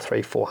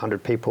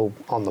 400 people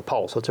on the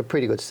poll. So it's a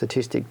pretty good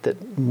statistic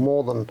that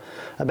more than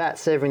about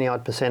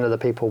 70-odd% of the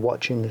people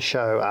watching the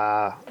show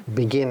are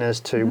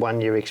beginners to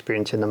 1 year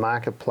experience in the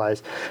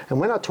marketplace. And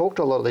when I talk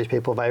to a lot of these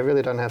people, they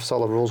really don't have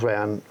solid rules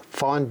around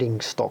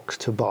finding stocks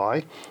to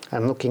buy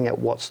and looking at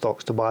what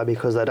stocks to buy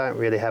because they don't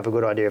really have a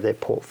good idea of their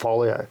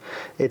portfolio.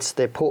 It's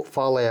their portfolio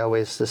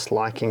is just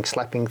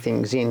slapping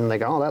things in. They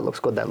go, oh, that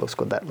looks good, that looks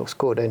good, that looks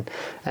good. And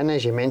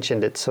as you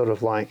mentioned, it's sort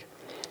of like,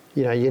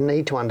 you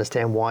need to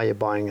understand why you're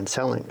buying and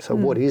selling. So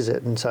what is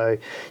it? And so,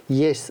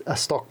 yes, a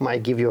stock may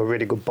give you a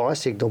really good buy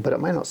signal, but it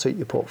may not suit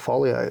your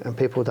portfolio, and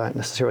people don't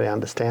necessarily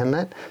understand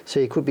that.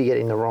 So you could be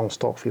getting the wrong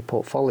stock for your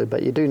portfolio,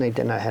 but you do need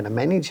to know how to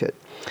manage it.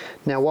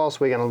 Now, whilst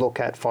we're going to look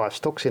at 5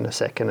 stocks in a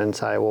second and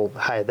say, well,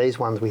 hey, these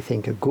ones we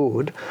think are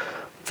good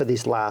for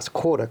this last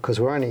quarter, because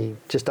we're only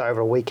just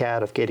over a week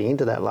out of getting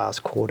into that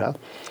last quarter,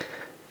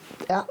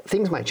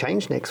 things may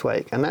change next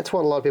week. And that's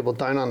what a lot of people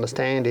don't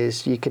understand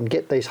is you can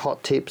get these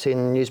hot tips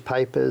in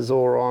newspapers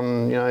or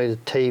on,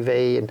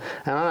 TV. And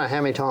I don't know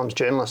how many times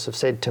journalists have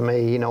said to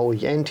me,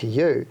 and to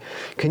you,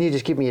 can you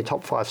just give me your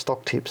top 5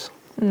 stock tips?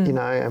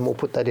 And we'll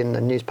put that in the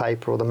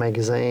newspaper or the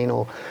magazine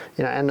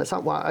and it's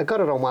something. I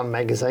got it on one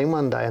magazine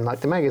one day and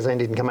the magazine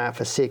didn't come out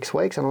for 6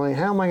 weeks and I'm like,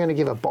 how am I going to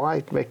give a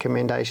buy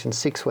recommendation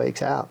 6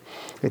 weeks out?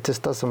 It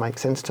just doesn't make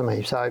sense to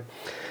me. So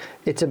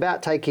it's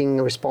about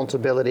taking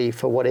responsibility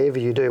for whatever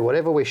you do.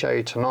 Whatever we show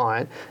you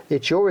tonight,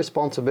 it's your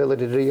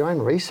responsibility to do your own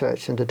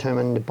research and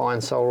determine the buy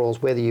and sell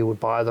rules, whether you would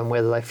buy them,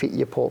 whether they fit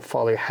your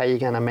portfolio, how you're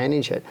going to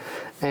manage it.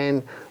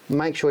 And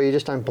make sure you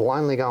just don't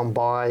blindly go and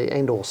buy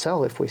and or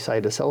sell if we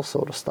say to sell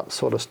sort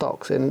of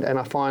stocks. And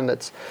I find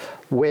that's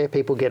where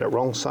people get it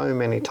wrong so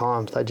many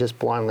times. They just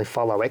blindly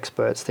follow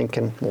experts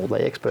thinking, well,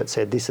 the expert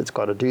said this, it's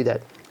got to do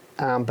that.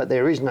 But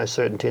there is no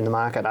certainty in the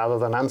market other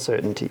than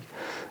uncertainty.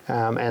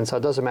 And so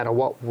it doesn't matter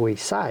what we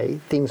say,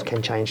 things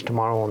can change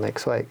tomorrow or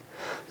next week.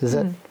 Is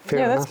that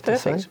fair enough to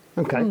say?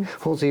 Okay.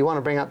 Well, so you want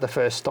to bring up the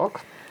first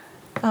stock?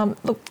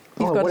 Look,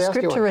 you've got a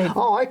script to read.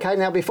 Oh, okay.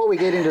 Now, before we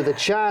get into the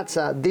charts,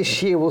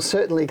 this year we'll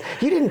certainly...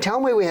 You didn't tell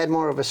me we had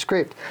more of a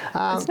script.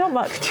 It's not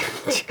much.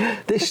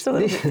 Just a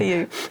little bit for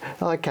you.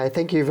 Okay,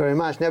 thank you very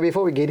much. Now,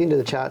 before we get into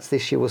the charts,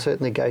 this year will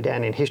certainly go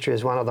down in history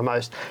as one of the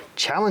most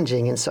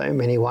challenging in so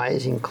many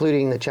ways,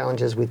 including the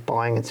challenges with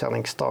buying and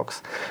selling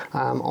stocks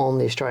on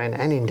the Australian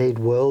and indeed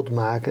world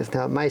markets.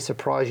 Now, it may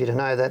surprise you to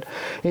know that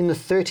in the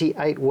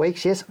 38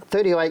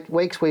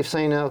 weeks we've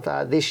seen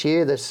of this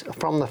year, that's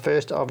from the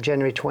 1st of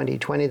January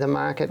 2020, the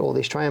market or the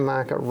Australian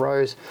market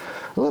rose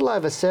a little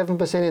over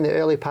 7% in the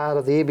early part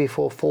of the year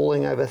before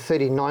falling over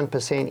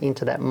 39%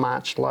 into that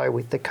March low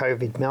with the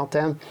COVID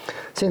meltdown.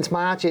 Since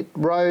March, it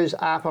rose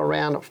up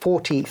around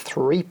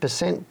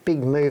 43%, big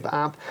move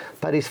up,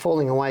 but is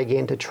falling away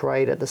again to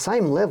trade at the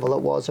same level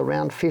it was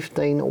around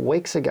 15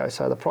 weeks ago.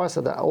 So the price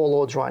of the All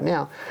Ords right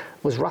now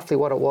was roughly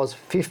what it was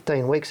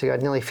 15 weeks ago,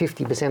 nearly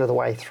 50% of the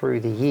way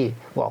through the year.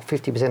 Well,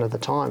 50% of the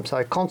time.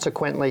 So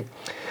consequently,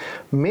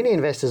 many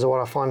investors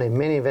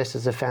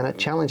have found it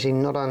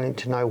challenging not only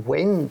to know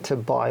when to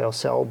buy or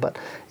sell, but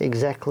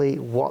exactly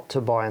what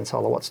to buy and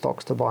sell or what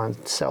stocks to buy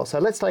and sell. So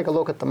let's take a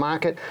look at the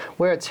market,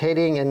 where it's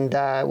heading, and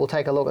we'll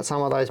take a look at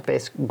some of those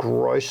best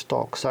growth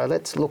stocks. So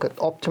let's look at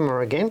Optima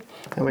again,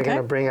 and we're going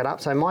to bring it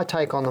up. So my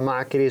take on the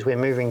market is we're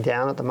moving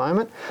down at the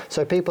moment.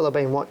 So people have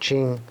been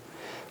watching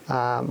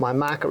my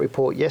market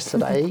report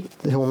yesterday.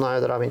 He'll know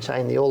that I've been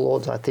saying the All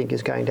Ords, I think,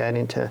 is going down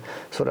into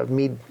sort of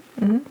mid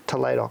to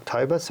late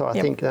October. So I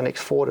think the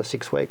next 4 to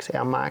 6 weeks,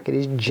 our market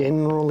is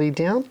generally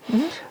down.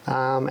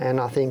 And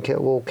I think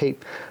it will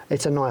keep,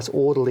 it's a nice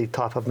orderly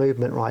type of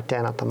movement right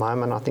down at the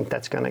moment. I think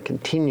that's going to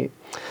continue.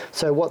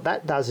 So what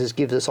that does is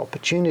gives us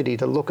opportunity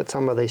to look at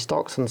some of these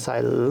stocks and say,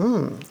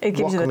 it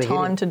gives you the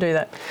time to do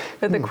that.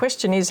 But the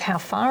question is, how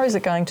far is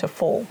it going to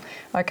fall?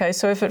 Okay,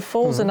 so if it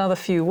falls another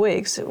few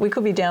weeks, we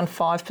could be down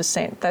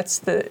 5%.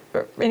 That's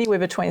anywhere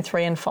between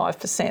 3 and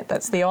 5%.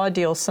 That's the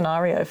ideal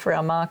scenario for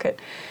our market.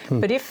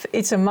 But if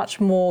it's a much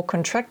more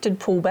contracted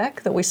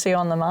pullback that we see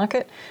on the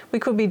market, we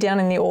could be down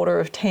in the order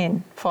of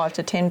 5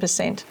 to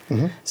 10%.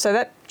 So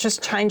that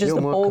just changes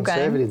the ball game. You're more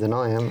conservative than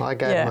I am. I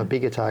gave them a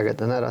bigger target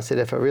than that. I said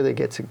if it really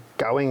gets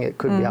going, it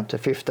could be up to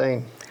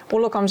 15.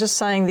 Well, look, I'm just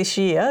saying this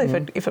year,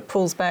 if it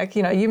pulls back,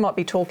 you might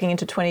be talking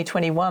into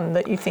 2021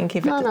 that you think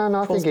if it pulls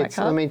I think back it's,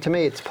 up. I mean, to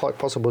me, it's quite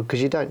possible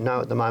because you don't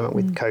know at the moment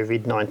with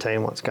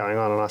COVID-19 what's going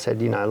on. And I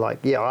said,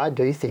 I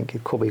do think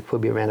it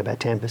could be around about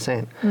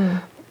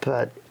 10%.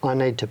 But I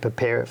need to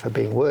prepare it for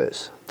being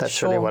worse.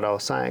 That's really what I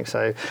was saying.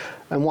 So,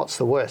 and what's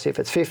the worst? If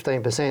it's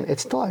 15%,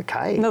 it's still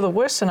okay. No, the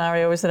worst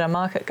scenario is that our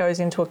market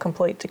goes into a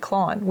complete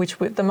decline, which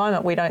at the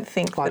moment we don't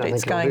think that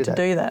it's going to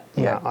do that.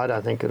 No, I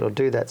don't think it'll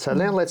do that. So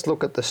now let's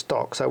look at the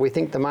stock. So we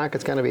think the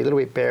market's going to be a little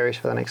bit bearish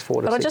for the next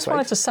 4 to 6 weeks. But I just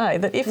wanted to say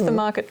that if the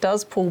market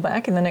does pull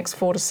back in the next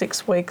 4 to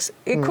 6 weeks,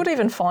 it could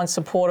even find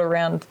support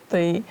around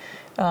the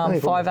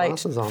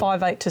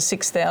 5.8 to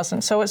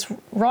 6,000. So it's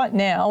right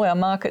now our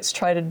market's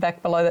traded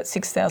back below that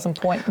 6,000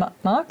 point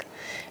mark.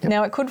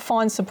 Now it could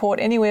find support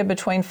anywhere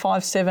between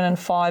 5.7 and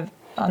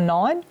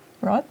 5.9,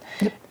 right?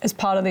 As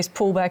part of this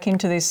pullback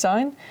into this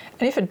zone.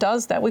 And if it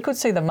does that, we could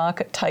see the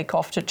market take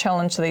off to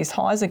challenge these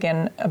highs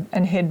again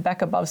and head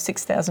back above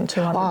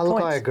 6,200 points.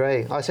 Look, I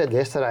agree. I said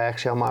yesterday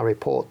actually on my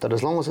report that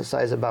as long as it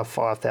stays above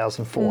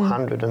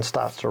 5,400 and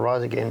starts to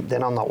rise again,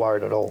 then I'm not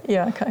worried at all.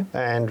 Yeah, okay.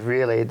 And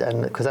really,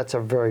 because that's a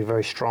very,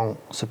 very strong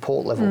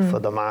support level for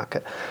the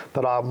market.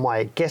 But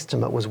my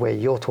guesstimate was where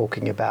you're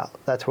talking about.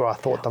 That's where I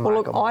thought the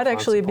market I'd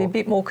actually be a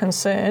bit more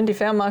concerned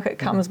if our market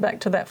comes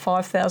back to that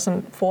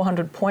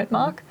 5,400 point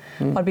mark.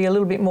 I'd be a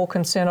little bit more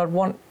concerned. I'd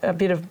want a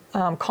bit of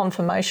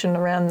confirmation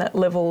around that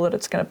level that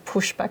it's going to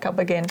push back up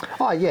again.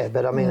 Oh, yeah,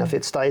 but I mean, if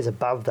it stays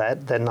above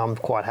that, then I'm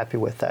quite happy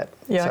with that.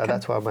 Yeah, so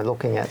that's what we're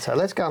looking at. So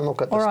let's go and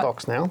look at the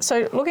stocks now.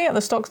 So looking at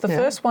the stocks, the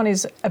first one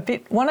is a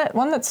bit,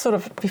 one that's sort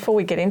of, before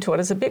we get into it,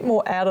 is a bit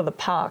more out of the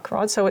park,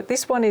 right? So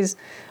this one is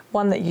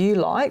one that you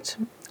liked,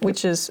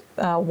 which is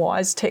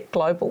WiseTech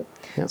Global.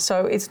 Yep.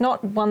 So it's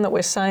not one that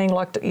we're saying,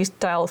 like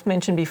Dale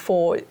mentioned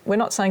before, we're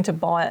not saying to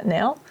buy it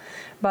now.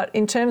 But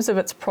in terms of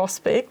its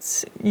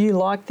prospects, you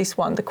like this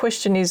one. The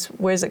question is,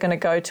 where's it going to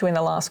go to in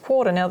the last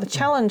quarter? Now, the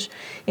challenge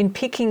in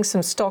picking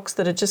some stocks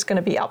that are just going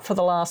to be up for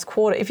the last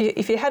quarter, if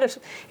we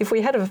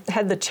had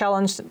had the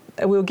challenge,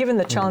 we were given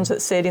the challenge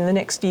that said in the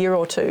next year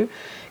or two,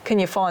 can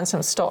you find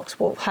some stocks?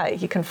 Well, hey,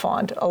 you can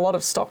find a lot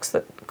of stocks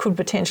that could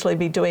potentially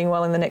be doing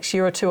well in the next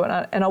year or two.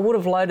 And I would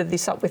have loaded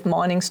this up with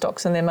mining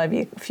stocks, and there may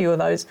be a few of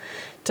those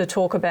to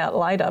talk about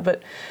later.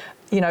 But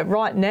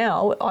right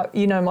now,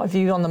 my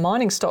view on the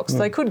mining stocks,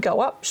 they could go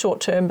up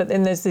short term, but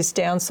then there's this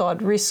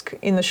downside risk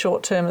in the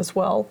short term as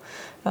well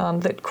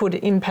that could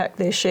impact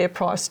their share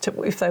price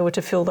if they were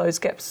to fill those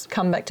gaps,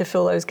 come back to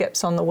fill those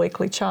gaps on the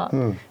weekly chart.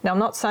 Now, I'm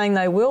not saying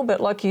they will, but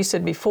like you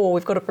said before,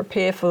 we've got to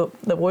prepare for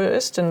the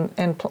worst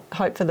and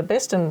hope for the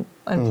best and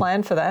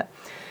plan for that.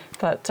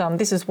 But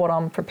this is what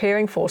I'm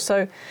preparing for.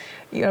 So,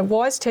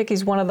 WiseTech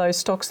is one of those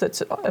stocks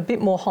that's a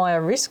bit more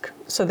higher risk.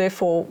 So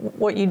therefore,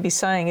 what you'd be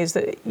saying is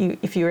that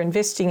if you're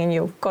investing and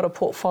you've got a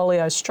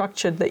portfolio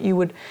structured, that you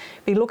would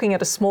be looking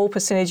at a small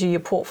percentage of your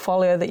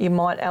portfolio that you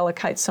might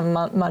allocate some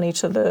money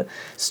to the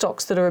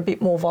stocks that are a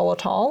bit more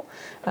volatile.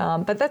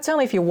 But that's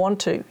only if you want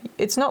to.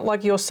 It's not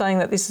like you're saying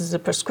that this is a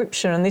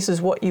prescription and this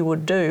is what you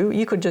would do.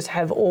 You could just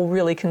have all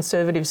really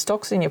conservative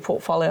stocks in your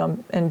portfolio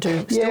and still do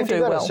well. Yeah, if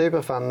you've got a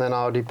super fund, then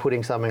I would be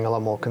putting something a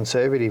lot more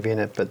conservative in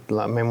it. But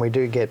I mean, we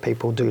do get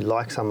people do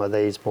like some of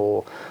these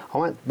more, I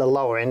want the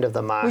lower end of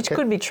the market. Which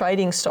could be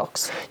trading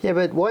stocks. Yeah,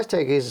 but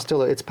WiseTech is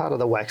still, it's part of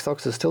the WAC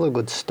stocks. It's still a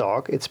good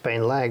stock. It's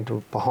been lagged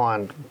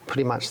behind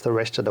pretty much the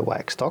rest of the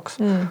WAC stocks.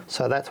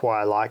 So that's why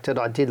I liked it.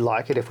 I did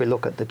like it if we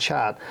look at the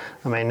chart.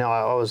 I mean,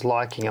 I was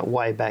liking it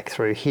way back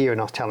through here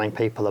and I was telling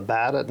people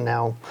about it.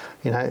 Now,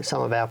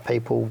 some of our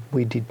people,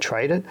 we did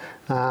trade it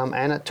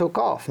and it took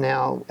off.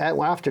 Now,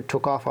 after it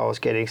took off, I was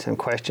getting some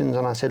questions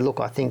and I said, look,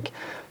 I think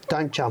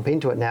don't jump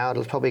into it now.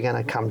 It's probably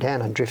going to come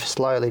down and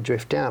slowly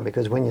drift down,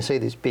 because when you see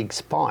these big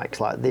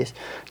spikes like this,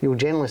 you'll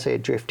generally see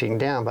it drifting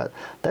down. But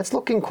that's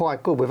looking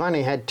quite good. We've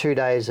only had 2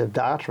 days of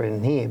data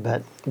in here,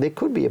 but there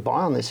could be a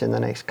buy on this in the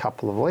next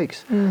couple of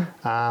weeks. And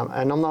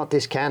I'm not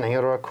discounting it,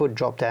 or it could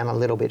drop down a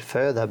little bit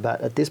further.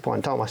 But at this point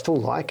in time, I still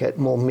like it,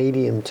 more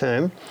medium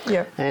term.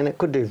 Yeah. And it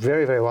could do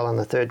very, very well in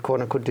the third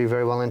quarter. It could do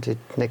very well into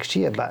next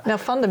year. But now,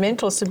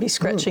 fundamentals to be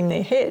scratching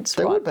their heads,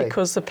 They right? would be.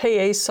 Because the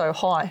PE is so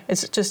high.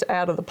 It's just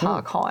out of the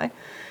park high.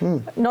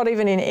 Not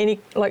even in any,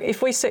 like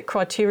if we set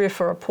criteria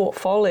for a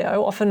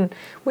portfolio, often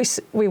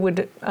we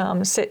would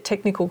set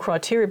technical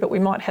criteria, but we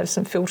might have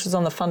some filters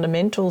on the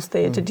fundamentals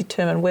there to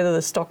determine whether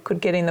the stock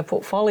could get in the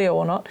portfolio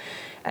or not.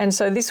 And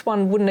so this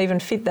one wouldn't even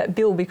fit that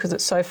bill because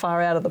it's so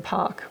far out of the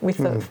park with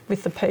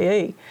the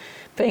PE.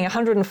 Being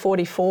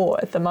 144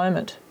 at the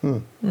moment.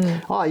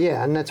 Oh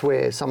yeah, and that's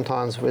where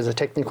sometimes as a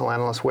technical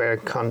analyst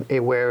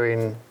we're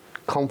in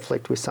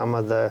conflict with some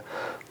of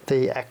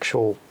the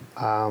actual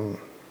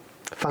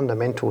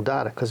fundamental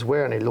data, because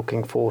we're only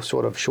looking for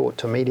sort of short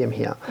to medium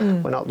here.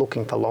 We're not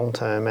looking for long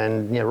term,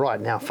 and right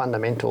now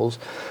fundamentals,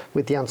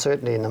 with the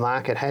uncertainty in the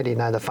market, how do you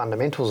know the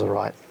fundamentals are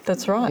right?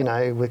 That's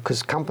right.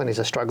 Because companies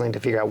are struggling to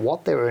figure out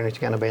what their earnings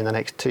are going to be in the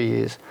next 2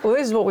 years. Well,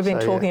 this is what we've been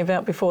talking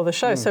about before the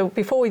show. So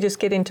before we just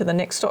get into the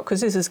next stock,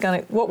 because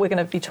what we're going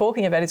to be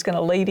talking about is going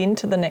to lead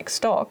into the next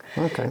stock.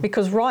 Okay.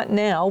 Because right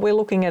now we're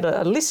looking at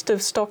a list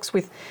of stocks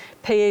with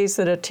PEs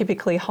that are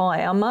typically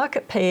high. Our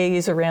market PE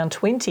is around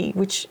 20,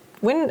 which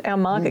when our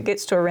market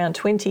gets to around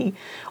 20,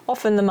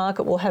 often the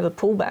market will have a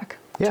pullback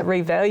to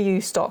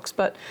revalue stocks.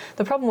 But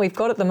the problem we've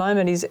got at the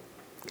moment is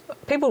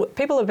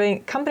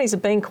companies are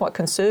being quite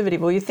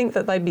conservative, or you think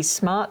that they'd be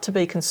smart to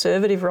be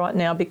conservative right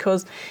now,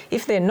 because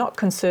if they're not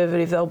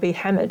conservative, they'll be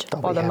hammered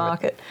by the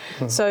market.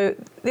 So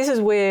this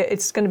is where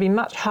it's going to be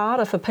much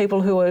harder for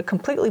people who are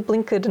completely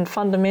blinkered in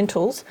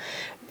fundamentals.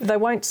 They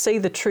won't see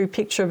the true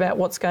picture about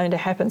what's going to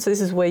happen. So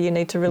this is where you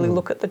need to really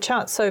look at the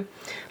charts. So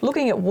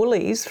looking at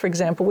Woolies, for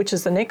example, which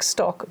is the next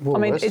stock,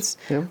 Woolworths.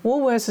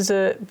 Woolworths is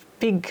a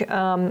big,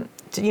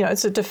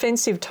 it's a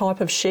defensive type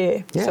of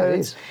share. Yeah, so it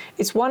is.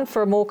 It's one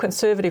for a more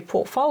conservative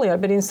portfolio,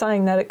 but in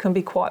saying that, it can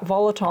be quite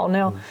volatile.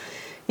 Now,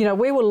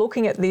 we were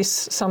looking at this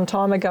some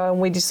time ago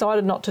and we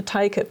decided not to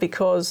take it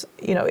because,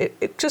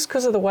 just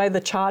because of the way the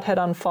chart had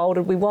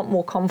unfolded, we want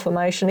more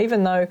confirmation,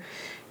 even though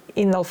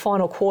in the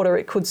final quarter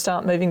it could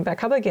start moving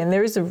back up again.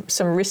 There is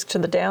some risk to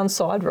the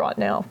downside right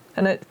now,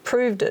 and it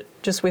proved it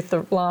just with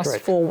the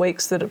last 4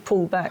 weeks that it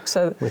pulled back.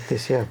 So with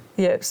this,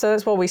 so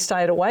that's why we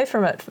stayed away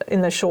from it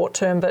in the short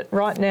term. But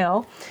right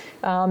now,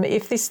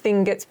 if this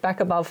thing gets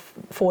back above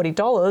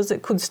 $40,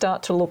 it could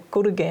start to look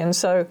good again.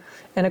 So,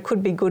 and it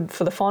could be good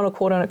for the final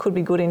quarter, and it could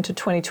be good into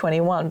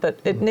 2021. But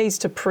it needs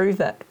to prove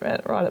that,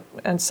 right?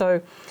 And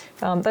so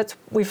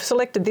we've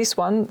selected this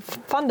one.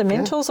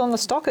 Fundamentals on the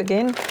stock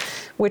again.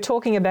 We're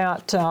talking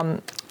about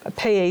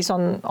PEs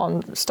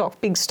on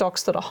big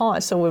stocks that are high.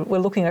 So we're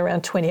looking at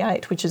around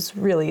 28, which is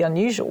really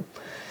unusual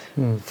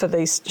for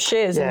these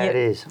shares. Yeah, it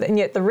is. And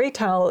yet the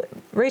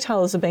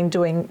retailers have been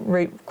doing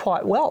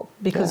quite well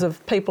because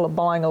of people are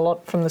buying a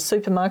lot from the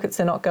supermarkets.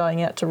 They're not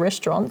going out to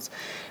restaurants.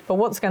 But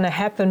what's going to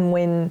happen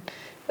when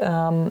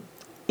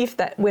if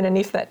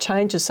that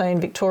changes, say in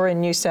Victoria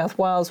and New South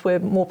Wales, where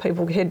more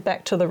people head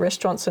back to the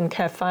restaurants and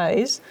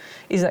cafes,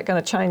 is that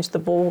going to change the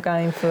ball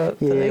game for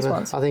these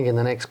ones? I think in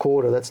the next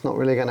quarter that's not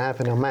really going to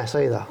happen en masse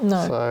either.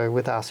 No. So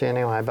with us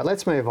anyway. But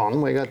let's move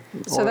on. We got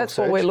so that's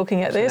what we're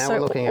looking at there.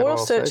 So oil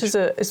search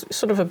is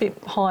sort of a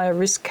bit higher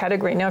risk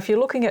category. Now, if you're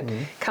looking at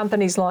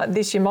companies like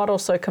this, you might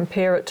also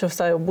compare it to,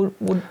 say, a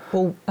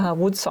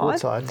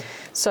Woodside.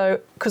 So,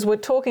 because we're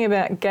talking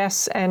about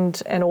gas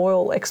and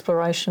oil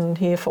exploration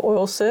here for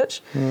oil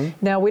search.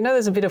 Now, we know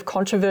there's a bit of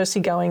controversy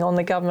going on.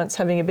 The government's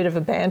having a bit of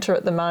a banter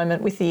at the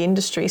moment with the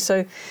industry.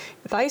 So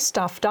they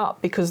stuffed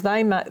up because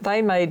they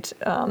made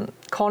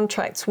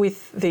contracts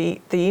with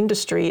the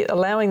industry,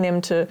 allowing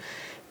them to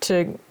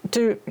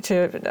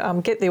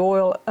get the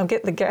oil,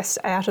 get the gas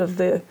out of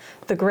the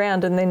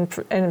ground, and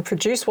then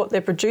produce what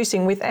they're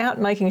producing without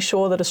making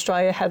sure that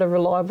Australia had a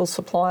reliable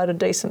supply at a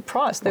decent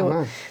price.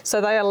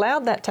 So they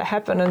allowed that to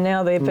happen, and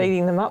now they're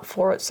beating them up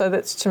for it. So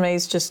that's, to me,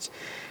 is just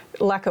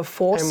lack of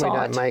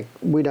foresight. And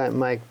we don't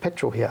make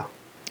petrol here.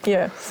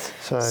 Yeah.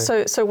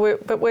 So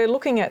we're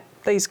looking at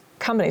these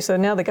companies. So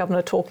now the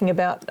government are talking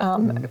about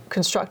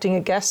constructing a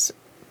gas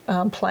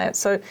plant.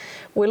 So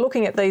we're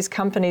looking at these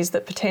companies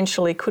that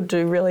potentially could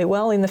do really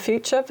well in the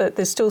future, but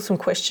there's still some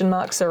question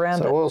marks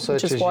around it,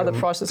 which is why the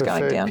price is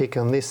going down. Pick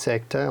on this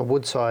sector.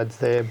 Woodside's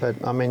there, but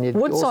I mean, you'd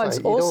also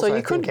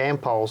think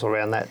Ampol's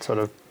around that sort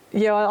of.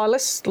 Yeah, I'm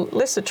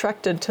less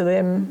attracted to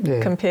them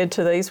compared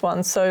to these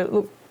ones. So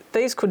look,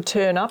 these could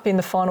turn up in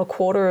the final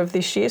quarter of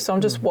this year, so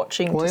I'm just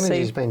watching to see.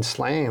 Energy's been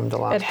slammed the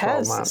last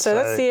 12 months. So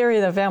that's the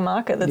area of our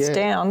market that's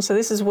down. So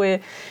this is where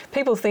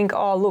people think,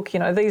 oh, look,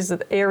 these are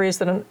the areas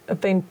that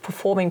have been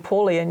performing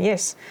poorly. And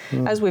yes,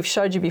 as we've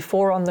showed you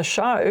before on the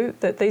show,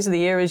 that these are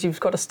the areas you've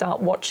got to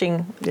start watching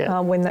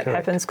when that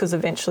happens, because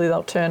eventually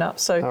they'll turn up.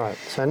 So,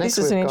 next this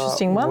is an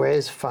interesting one.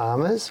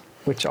 Wesfarmers,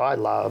 which I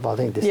love. I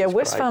think this is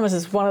great. Wesfarmers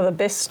is one of the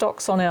best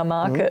stocks on our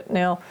market.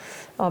 Now,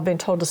 I've been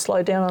told to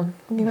slow down.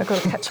 I've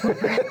got to catch my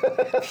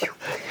breath.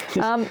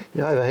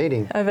 You're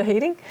overheating.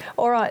 Overheating.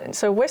 All right.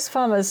 So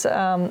Wesfarmers,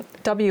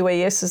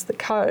 WES is the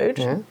code.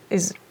 Yeah.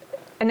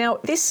 And now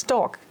this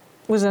stock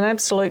was an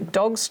absolute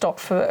dog stock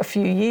for a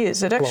few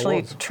years. It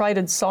actually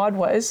traded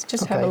sideways.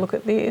 Just have a look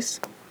at this.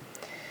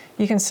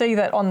 You can see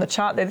that on the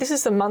chart there. This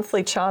is the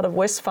monthly chart of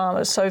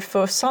Wesfarmers. So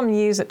for some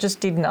years it just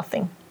did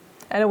nothing.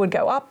 And it would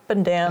go up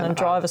and down and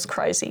drive us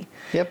crazy.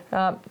 Yep.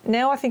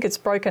 Now I think it's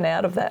broken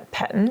out of that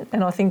pattern,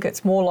 and I think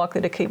it's more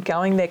likely to keep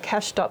going. They're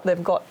cashed up.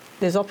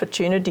 There's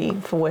opportunity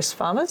for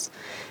Wesfarmers.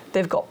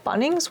 They've got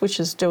Bunnings,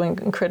 which is doing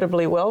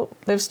incredibly well.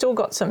 They've still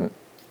got some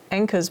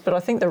anchors, but I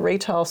think the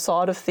retail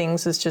side of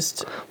things is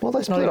just... Well,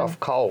 they split off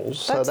Coles,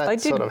 so that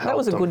sort of helped That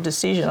was a good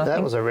decision, I think.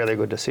 That was a really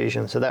good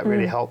decision, so that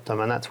really helped them,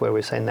 and that's where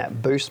we've seen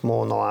that boost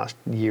more in the last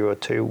year or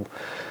two,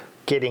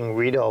 getting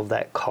rid of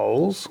that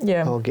Coles.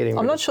 Yeah.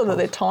 I'm not sure that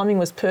their timing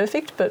was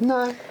perfect, but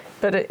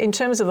in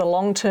terms of the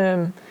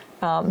long-term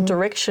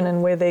direction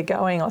and where they're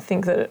going, I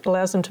think that it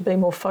allows them to be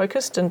more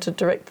focused and to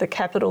direct the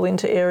capital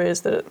into areas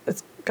that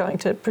it's going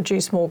to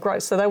produce more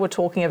growth. So they were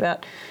talking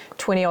about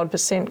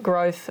 20-odd%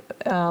 growth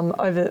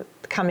over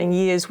the coming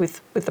years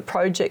with the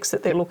projects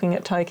that they're looking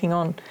at taking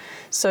on.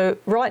 So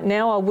right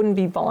now I wouldn't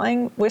be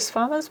buying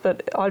Wesfarmers,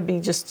 but I'd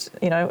be just,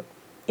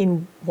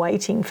 in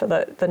waiting for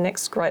the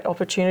next great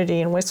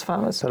opportunity in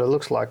Wesfarmers. But it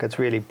looks like it's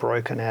really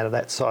broken out of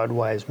that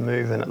sideways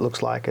move, and it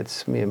looks like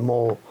it's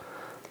more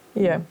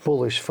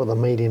bullish for the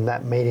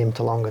medium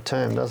to longer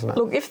term, doesn't it?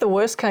 Look, if the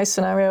worst case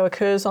scenario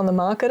occurs on the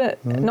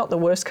market, not the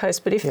worst case,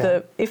 but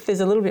if there's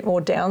a little bit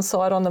more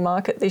downside on the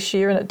market this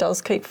year and it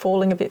does keep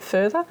falling a bit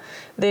further,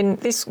 then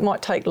this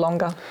might take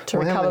longer to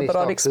recover. But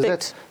I'd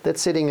expect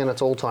that's sitting in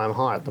its all-time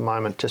high at the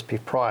moment, just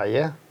prior,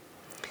 yeah.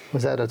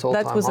 Was that its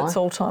all-time high? That was its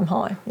all-time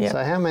high. Yeah.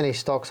 So how many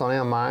stocks on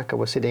our market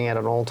were sitting at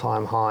an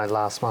all-time high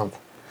last month?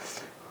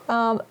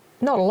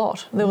 Not a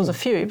lot. There was a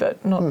few,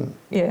 but not,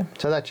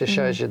 So that just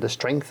shows you the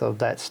strength of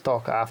that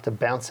stock after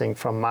bouncing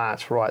from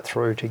March right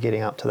through to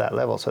getting up to that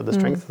level. So the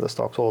strength of the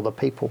stocks, all the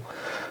people,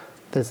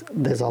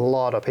 there's a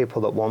lot of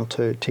people that want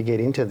to get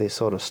into this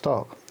sort of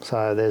stock.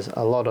 So there's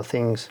a lot of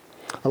things,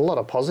 a lot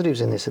of positives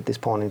in this at this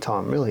point in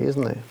time, really,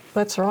 isn't there?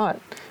 That's right.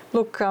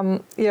 Look,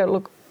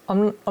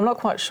 I'm not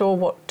quite sure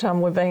what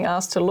we're being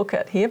asked to look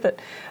at here, but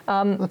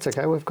that's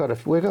okay. We've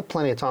got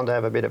plenty of time to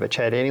have a bit of a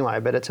chat anyway.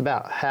 But it's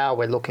about how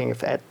we're looking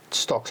at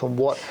stocks and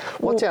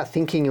what's our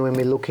thinking when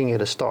we're looking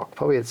at a stock.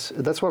 Probably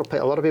that's what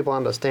a lot of people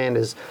understand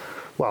is,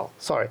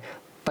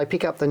 they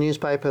pick up the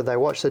newspaper, they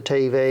watch the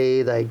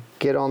TV, they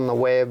get on the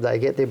web, they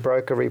get their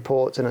broker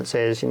reports, and it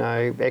says,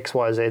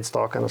 XYZ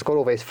stock, and it's got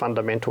all these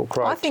fundamental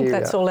criteria. I think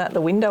that's all out the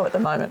window at the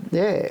moment.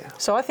 Yeah.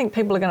 So I think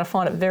people are going to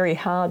find it very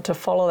hard to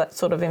follow that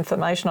sort of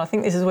information. I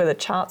think this is where the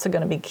charts are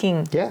going to be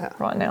king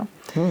right now.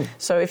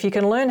 So if you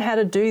can learn how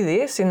to do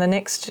this in the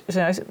next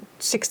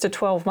 6 to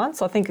 12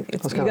 months, I think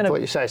it's going to...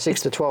 What you say,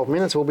 6 to 12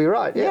 minutes will be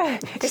right, yeah.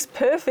 It's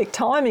perfect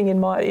timing in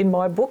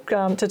my book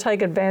to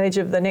take advantage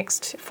of the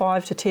next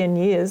 5 to 10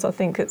 years. I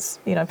think it's,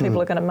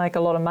 people are going to make a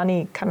lot of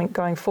money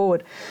going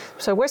forward.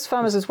 So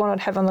Wesfarmers is one I'd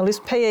have on the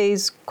list. PE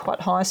is quite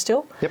high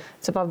still. Yep.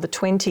 It's above the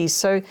 20s.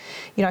 So,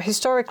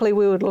 historically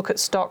we would look at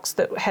stocks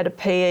that had a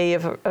PE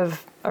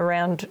of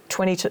around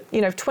 20 to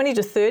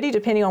 30,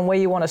 depending on where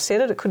you want to set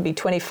it. It could be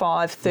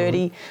 25,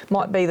 30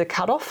 might be the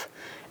cutoff.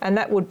 And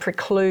that would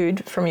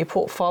preclude from your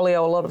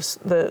portfolio a lot of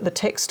the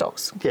tech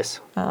stocks. Yes.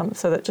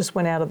 So that just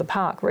went out of the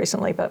park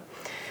recently. But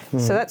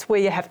so that's where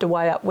you have to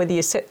weigh up whether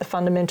you set the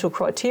fundamental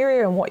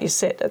criteria and what you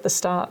set at the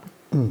start.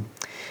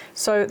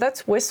 So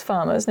that's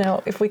Wesfarmers.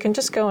 Now, if we can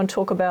just go and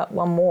talk about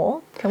one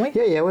more, can we?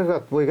 Yeah,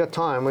 we've got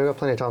time. We've got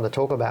plenty of time to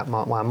talk about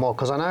one more,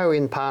 because I know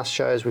in past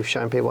shows we've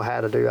shown people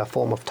how to do a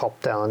form of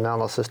top-down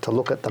analysis to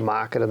look at the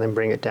market and then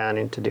bring it down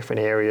into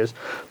different areas,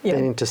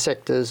 then into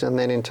sectors, and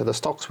then into the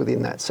stocks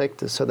within that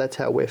sector. So that's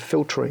how we're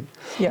filtering.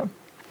 Yeah.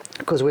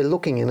 Because we're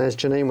looking, and as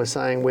Janine was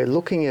saying, we're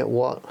looking at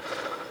what...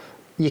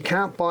 You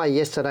can't buy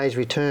yesterday's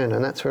return,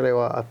 and that's really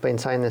what I've been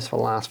saying this for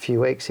the last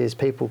few weeks, is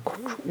people,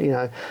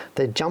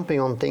 they're jumping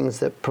on things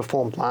that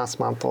performed last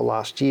month or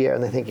last year,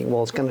 and they're thinking,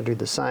 well, it's going to do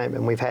the same.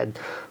 And we've had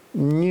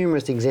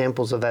numerous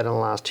examples of that in the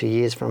last 2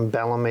 years, from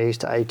Bellamy's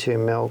to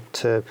A2 Milk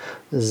to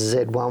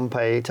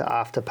Z1P to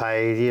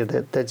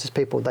Afterpay. They're just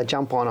people, they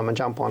jump on them and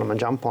jump on them and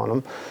jump on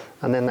them,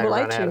 and then they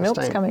run out of steam. A2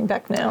 Milk's coming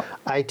back now.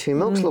 A2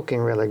 Milk's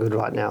looking really good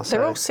right now. So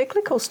they're all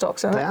cyclical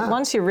stocks, and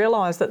once you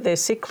realise that they're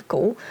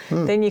cyclical,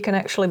 then you can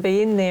actually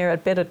be in there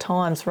at better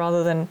times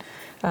rather than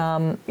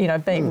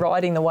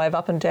riding the wave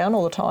up and down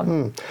all the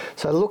time.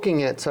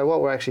 So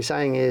what we're actually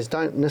saying is,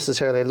 don't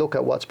necessarily look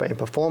at what's been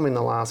performing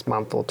the last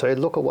month or two.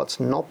 Look at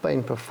what's not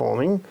been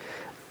performing,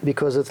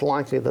 because it's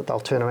likely that they'll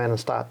turn around and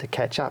start to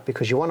catch up,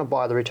 because you want to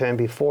buy the return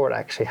before it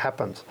actually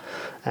happens.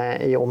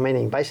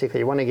 Meaning, basically,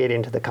 you want to get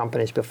into the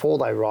companies before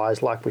they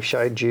rise, like we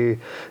showed you,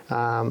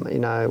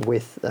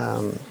 with...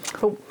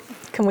 Well,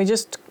 can we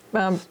just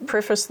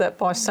preface that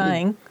by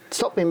saying...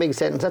 Stop being big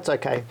sentence, that's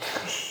okay.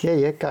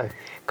 Yeah, go.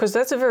 Because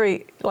that's a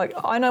very,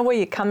 I know where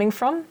you're coming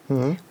from,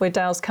 where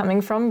Dale's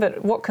coming from,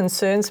 but what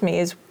concerns me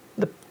is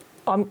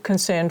I'm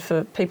concerned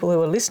for people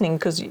who are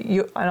listening,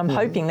 and I'm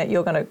hoping that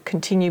you're going to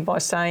continue by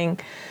saying,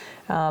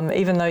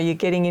 even though you're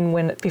getting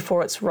in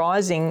before it's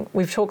rising,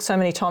 we've talked so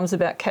many times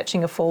about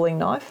catching a falling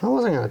knife. I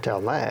wasn't going to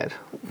tell that.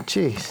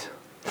 Jeez.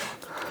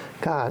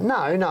 God,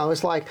 no,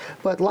 it's like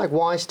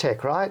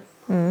WiseTech, right?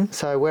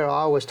 So where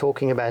I was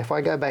talking about, if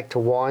I go back to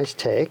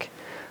WiseTech,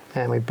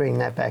 and we bring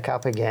that back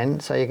up again,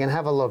 so you can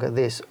have a look at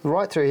this.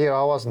 Right through here,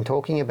 I wasn't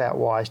talking about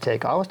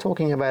WiseTech. I was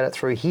talking about it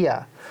through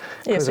here.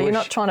 Yeah, so you're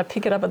not trying to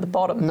pick it up at the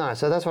bottom. No,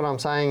 so that's what I'm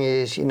saying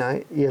is,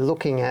 you're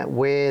looking at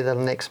where the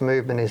next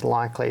movement is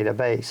likely to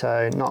be,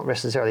 so not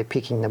necessarily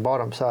picking the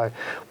bottom. So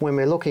when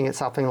we're looking at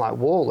something like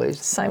Woolies...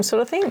 Same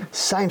sort of thing.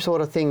 Same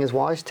sort of thing as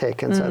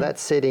WiseTech, and so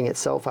that's setting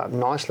itself up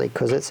nicely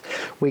because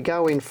we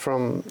go in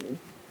from...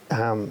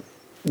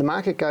 the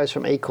market goes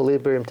from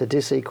equilibrium to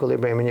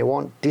disequilibrium, and you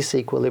want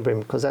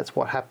disequilibrium because that's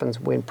what happens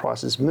when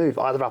prices move,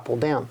 either up or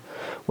down.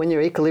 When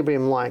you're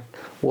equilibrium, like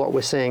what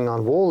we're seeing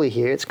on Wally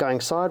here, it's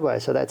going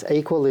sideways, so that's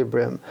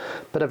equilibrium.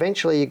 But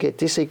eventually you get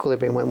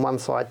disequilibrium when one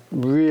side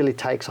really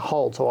takes a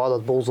hold, so either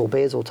the bulls or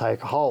bears will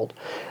take a hold.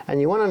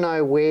 And you want to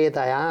know where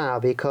they are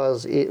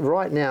because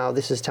right now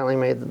this is telling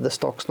me that the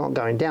stock's not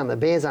going down. The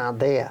bears aren't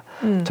there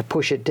to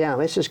push it down.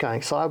 It's just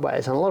going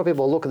sideways. And a lot of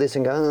people look at this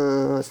and go,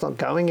 oh, it's not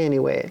going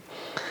anywhere.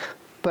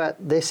 But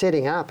they're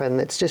setting up, and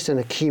it's just an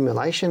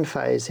accumulation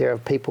phase there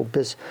of people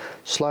just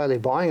slowly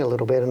buying a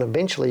little bit, and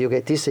eventually you'll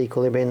get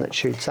disequilibrium that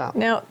shoots up.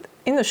 Now,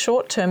 in the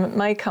short term, it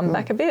may come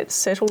back a bit,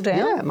 settle down.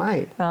 Yeah,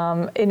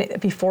 it may.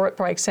 Before it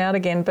breaks out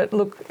again. But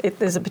look,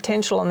 there's a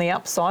potential on the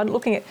upside.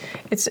 Looking at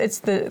it's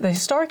the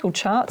historical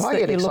charts I that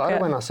get you look at.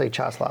 excited when I see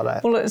charts like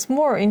that. Well, it's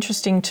more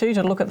interesting too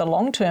to look at the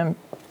long term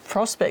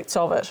prospects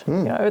of it.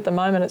 At the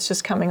moment it's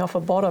just coming off a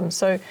bottom.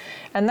 So,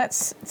 and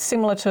that's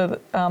similar to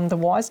the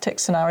WiseTech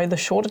scenario, the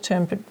shorter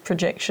term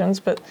projections,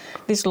 but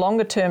this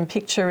longer term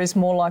picture is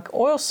more like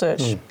oil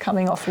search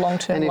coming off long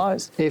term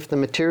lows. If the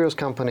materials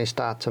companies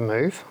start to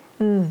move,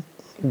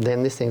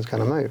 then this thing's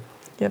going to move.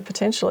 Yeah,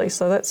 potentially.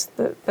 So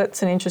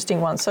that's an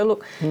interesting one. So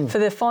look, for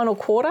the final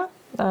quarter,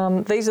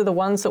 these are the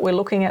ones that we're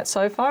looking at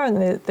so far,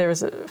 and there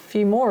is a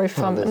few more. If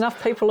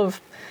enough people have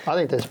I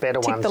think there's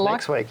better ones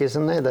next week,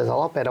 isn't there? There's a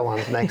lot better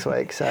ones next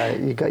week. So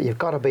you've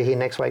got to be here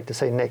next week to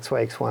see next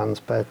week's ones.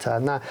 But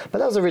no, but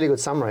that was a really good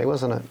summary,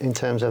 wasn't it, in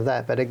terms of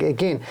that? But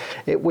again,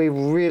 we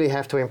really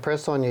have to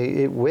impress on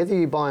you, whether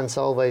you buy and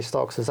sell these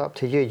stocks is up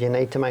to you. You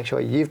need to make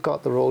sure you've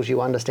got the rules,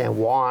 you understand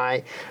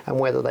why, and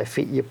whether they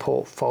fit your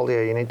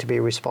portfolio. You need to be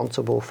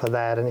responsible for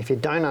that. And if you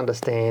don't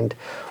understand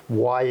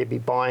why you'd be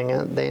buying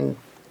it, then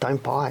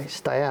don't buy.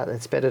 Stay out.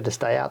 It's better to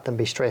stay out than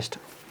be stressed.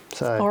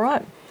 So. All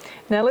right.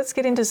 Now let's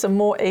get into some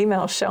more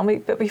emails, shall we?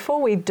 But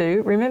before we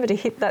do, remember to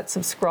hit that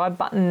subscribe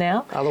button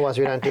now. Otherwise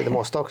we don't do the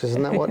more stocks,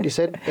 isn't that what you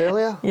said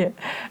earlier? Yeah.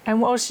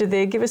 And whilst you're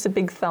there, give us a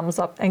big thumbs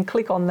up and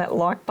click on that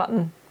like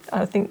button.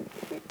 I think,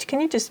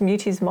 can you just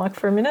mute his mic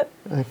for a minute?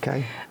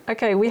 Okay.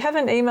 Okay, we have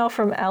an email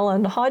from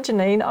Alan. Hi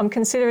Janine, I'm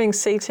considering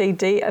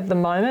CTD at the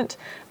moment.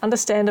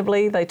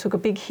 Understandably, they took a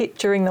big hit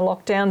during the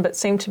lockdown but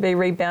seem to be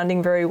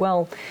rebounding very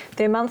well.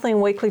 Their monthly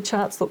and weekly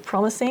charts look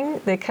promising,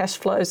 their cash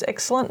flow is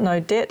excellent, no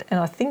debt, and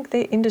I think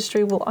their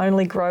industry will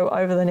only grow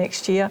over the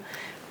next year.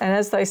 And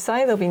as they say,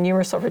 there'll be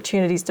numerous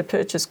opportunities to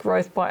purchase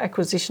growth by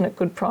acquisition at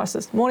good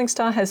prices.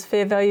 Morningstar has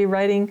fair value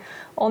rating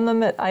on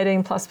them at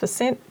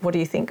 18+%. What do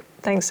you think?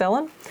 Thanks,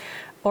 Alan.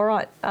 All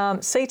right,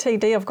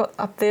 CTD I've got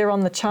up there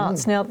on the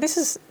charts. Now, this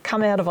has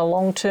come out of a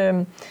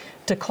long-term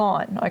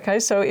decline, okay?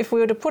 So if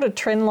we were to put a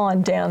trend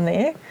line down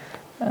there,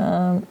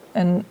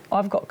 and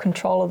I've got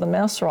control of the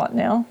mouse right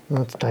now.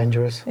 That's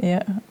dangerous.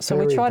 Yeah, so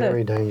we try to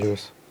very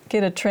dangerous.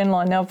 Get a trend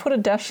line. Now, I've put a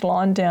dashed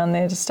line down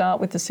there to start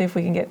with to see if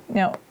we can get...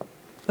 Now,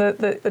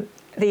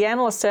 the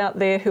analysts out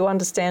there who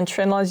understand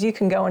trend lines, you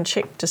can go and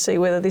check to see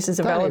whether this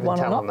is a valid one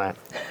or not. Don't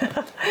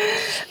even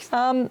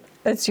tell them that.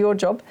 It's your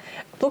job.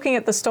 Looking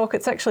at the stock,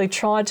 it's actually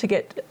tried to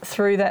get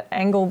through that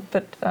angle,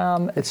 but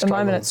at the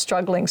moment it's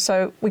struggling.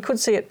 So we could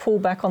see it pull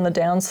back on the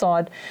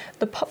downside.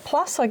 The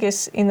plus, I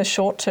guess, in the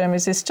short term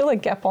is there's still a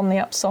gap on the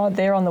upside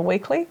there on the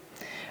weekly.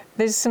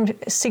 There's some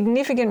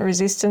significant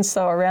resistance,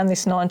 though, around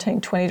this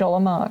 $19,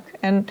 $20 mark.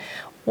 And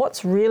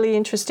what's really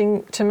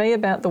interesting to me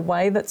about the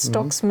way that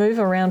stocks move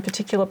around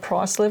particular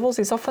price levels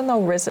is often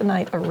they'll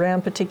resonate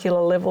around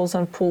particular levels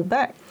and pull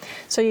back.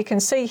 So you can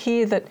see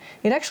here that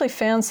it actually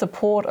found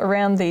support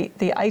around the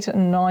 $8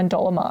 and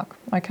 $9 mark,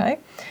 okay?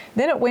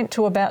 Then it went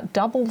to about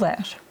double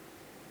that.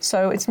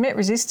 So it's met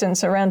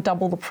resistance around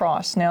double the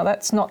price. Now,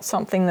 that's not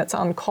something that's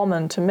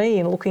uncommon to me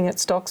in looking at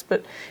stocks,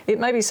 but it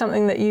may be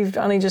something that you've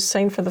only just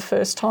seen for the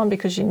first time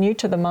because you're new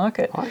to the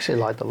market. I actually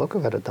like the look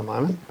of it at the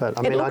moment, but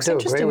I mean, I looks do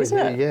agree with you.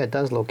 It? Yeah, it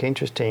does look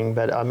interesting,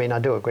 but I mean, I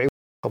do agree.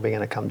 Probably going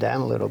to come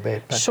down a little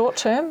bit. But short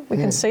term, we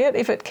can see it.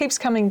 If it keeps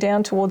coming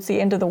down towards the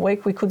end of the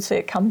week, we could see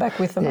it come back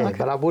with the market.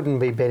 But I wouldn't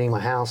be betting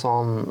my house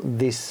on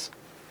this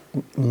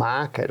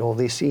market or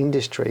this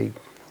industry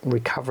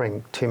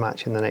recovering too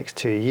much in the next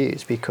 2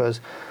 years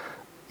because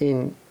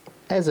in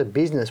as a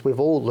business, we've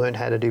all learned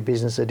how to do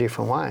business a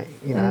different way.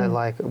 You know,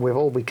 like we've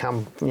all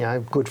become,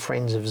 good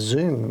friends of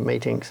Zoom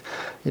meetings,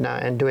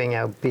 and doing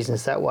our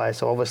business that way.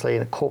 So obviously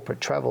in a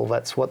corporate travel,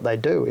 that's what they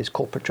do, is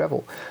corporate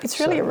travel. It's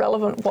really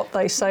irrelevant what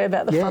they say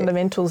about the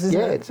fundamentals, isn't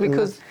it?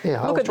 Because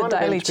look at the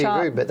daily chart.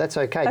 To be rude, but that's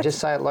okay. Just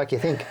say it like you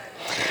think.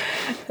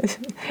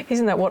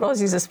 Isn't that what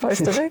Aussies are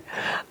supposed to do?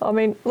 I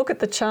mean, look at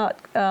the chart.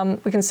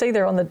 We can see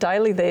there on the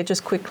daily there,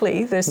 just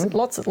quickly, there's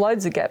loads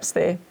of gaps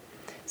there.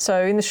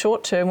 So in the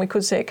short term, we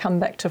could see it come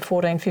back to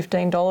 $14,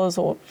 $15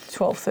 or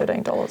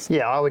 $12, $13.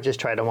 Yeah, I would just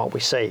trade on what we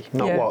see,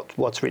 not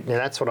what's written.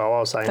 That's what I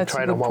was saying. That's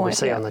trade on what we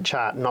see on the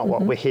chart, not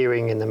what we're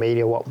hearing in the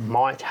media, what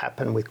might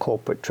happen with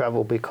corporate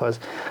travel. Because,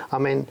 I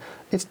mean,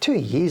 it's 2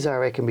 years, I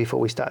reckon, before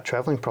we start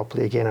travelling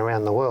properly again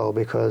around the world.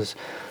 Because,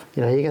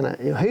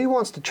 who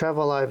wants to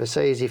travel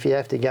overseas if you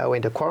have to go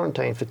into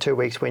quarantine for 2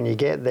 weeks when you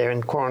get there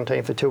and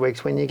quarantine for 2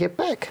 weeks when you get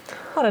back?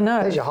 I don't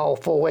know. There's your whole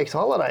 4 weeks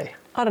holiday.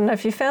 I don't know,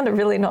 if you found a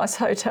really nice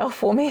hotel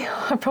for me,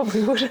 I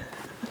probably would.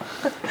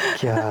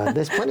 Yeah,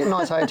 there's plenty of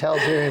nice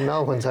hotels here in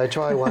Melbourne, so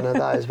try one of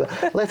those.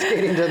 But let's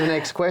get into the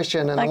next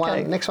question. And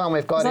the next one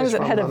we've got is from as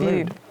long as it had a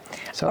view.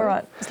 All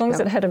right, as long as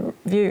it had a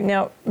view.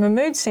 Now,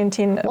 Mahmood sent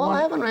in... Well,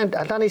 I haven't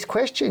done his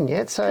question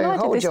yet, so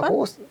hold your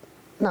horse.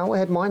 No, we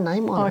had my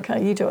name on it.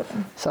 Okay, you do it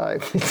then. So...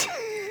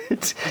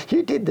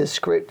 You did the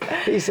script.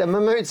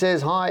 Mahmood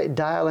says, hi,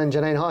 Dale and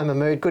Janine. Hi,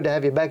 Mahmood. Good to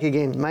have you back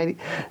again, mate.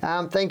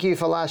 Thank you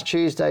for last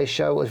Tuesday's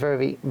show. It was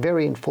very,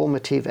 very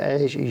informative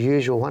as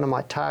usual. One of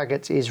my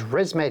targets is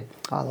ResMed.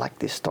 I like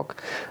this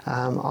stock.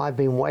 I've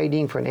been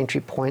waiting for an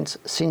entry point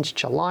since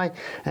July,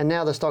 and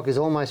now the stock is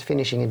almost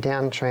finishing a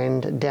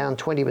downtrend, down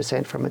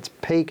 20% from its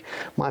peak.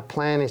 My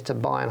plan is to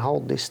buy and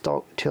hold this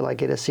stock till I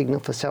get a signal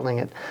for selling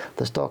it.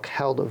 The stock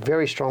held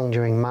very strong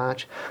during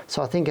March,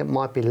 so I think it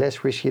might be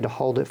less risky to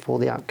hold it for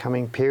the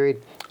upcoming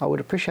period. I would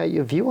appreciate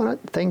your view on it.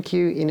 Thank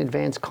you in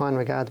advance. Kind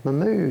regards,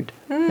 Mahmood.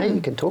 Now you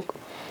can talk.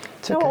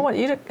 No, I want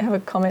you to have a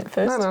comment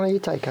first. No, you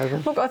take over.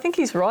 Look, I think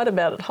he's right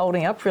about it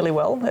holding up really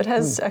well. It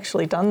has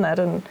actually done that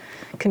and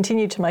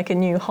continued to make a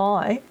new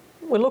high.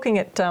 We're looking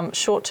at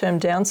short-term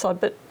downside,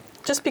 but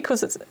just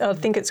because I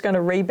think it's going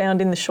to rebound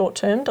in the short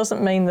term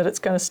doesn't mean that it's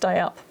going to stay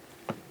up.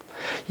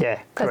 Yeah,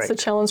 correct. That's the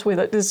challenge with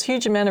it. There's a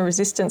huge amount of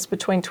resistance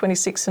between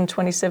 $26 and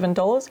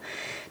 $27.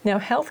 Now,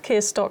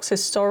 healthcare stocks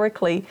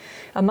historically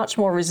are much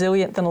more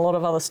resilient than a lot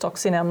of other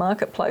stocks in our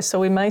marketplace, so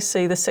we may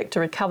see the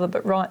sector recover,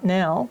 but right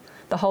now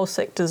the whole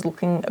sector's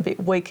looking a bit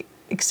weak,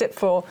 except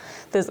for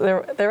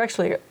there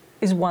actually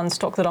is one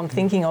stock that I'm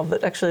thinking of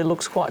that actually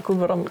looks quite good,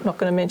 but I'm not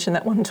going to mention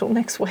that one until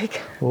next week.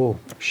 Oh,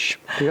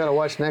 you got to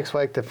watch next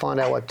week to find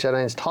out what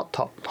Janine's hot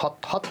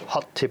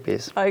tip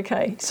is.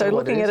 Okay, so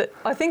looking at it,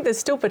 I think there's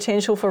still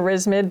potential for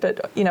ResMed,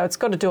 but it's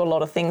got to do a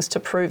lot of things to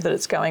prove that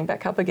it's going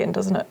back up again,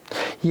 doesn't it?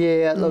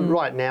 Yeah, look,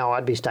 right now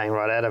I'd be staying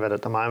right out of it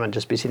at the moment,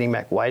 just be sitting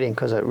back waiting,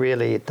 because it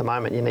really, at the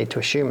moment, you need to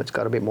assume it's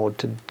got a bit more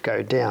to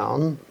go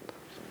down.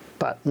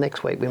 But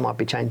next week we might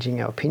be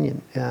changing our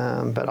opinion.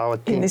 But I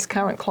would think... In this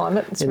current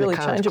climate, it's really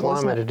changeable,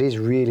 isn't it? In the current climate, it is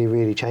really,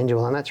 really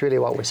changeable. And that's really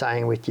what we're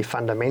saying with your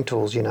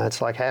fundamentals. It's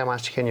like, how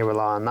much can you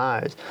rely on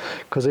those?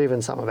 Because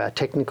even some of our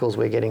technicals,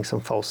 we're getting some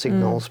false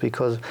signals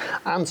because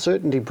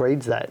uncertainty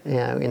breeds that,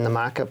 in the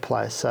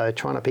marketplace. So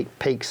trying to pick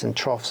peaks and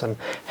troughs and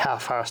how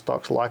far a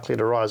stock's likely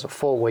to rise or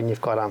fall when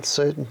you've got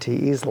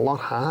uncertainty is a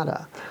lot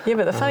harder. Yeah,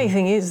 but the funny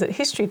thing is that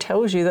history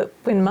tells you that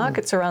when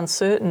markets are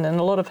uncertain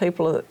and a lot of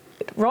people are...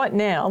 Right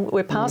now,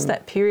 we're past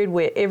that period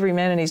where every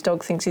man and his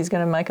dog thinks he's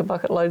going to make a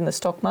bucket load in the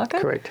stock market.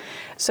 Correct.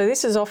 So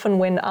this is often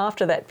when,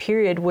 after that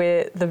period,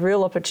 where the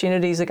real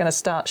opportunities are going to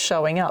start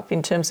showing up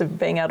in terms of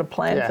being able to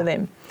plan for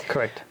them.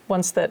 Correct.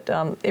 Once that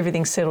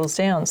everything settles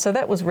down. So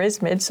that was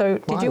ResMed. So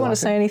did you want to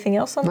say anything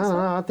else on this? No,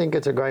 I think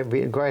it's a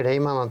great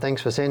email, and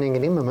thanks for sending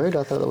it in, Mahmood.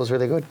 I thought that was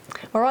really good.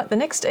 All right, the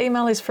next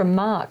email is from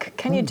Mark.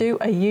 Can you do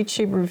a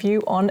YouTube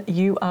review on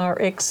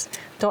URX.AX?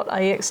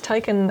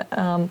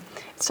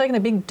 It's taken a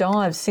big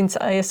dive since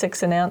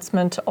ASX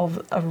announcement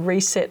of a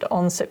reset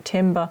on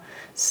September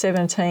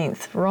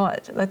 17th.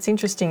 Right, that's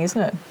interesting,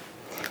 isn't it?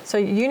 So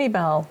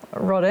Unibail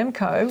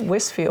Rodamco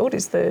Westfield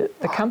is the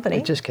company.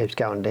 It just keeps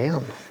going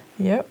down.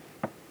 Yep.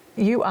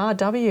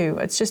 URW,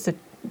 it's just a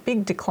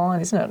big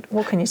decline, isn't it?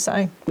 What can you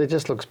say? It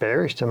just looks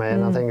bearish to me,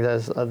 and I think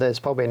there's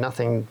probably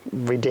nothing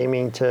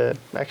redeeming to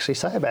actually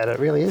say about it,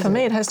 really, isn't it? For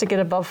me, it has to get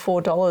above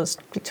 $4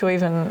 to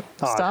even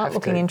start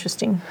looking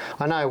interesting.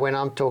 I know when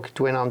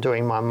I'm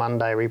doing my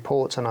Monday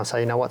reports and I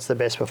say, what's the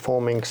best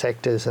performing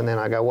sectors, and then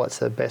I go, what's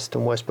the best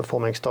and worst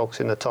performing stocks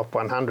in the top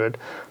 100?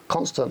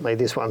 Constantly,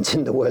 this one's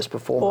in the worst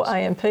performance. Or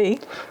AMP.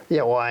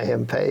 Yeah, or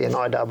AMP and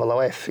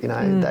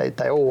IOOF.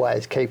 They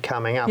always keep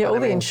coming up. Yeah, all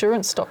the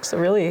insurance stocks are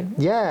really...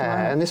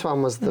 Yeah, and this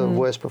one was the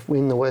worst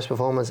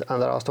performance that I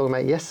was talking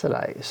about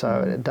yesterday.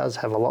 So it does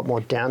have a lot more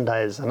down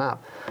days than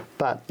up.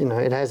 But,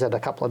 it has had a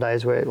couple of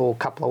days or a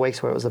couple of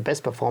weeks where it was the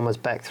best performance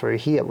back through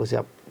here. It was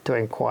up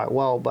doing quite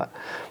well. But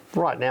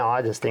right now,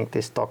 I just think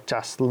this stock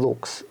just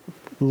looks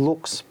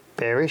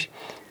bearish.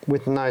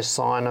 With no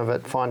sign of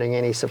it finding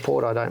any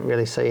support, I don't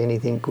really see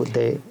anything good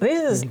there.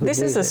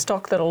 This is a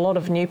stock that a lot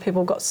of new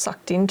people got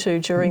sucked into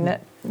during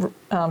that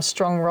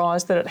strong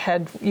rise that it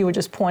had, you were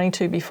just pointing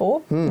to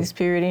before, this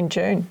period in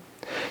June.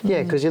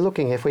 Yeah, because you're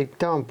looking, if we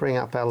go and bring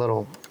up our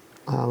little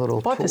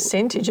by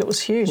percentage, it was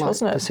huge,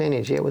 wasn't it?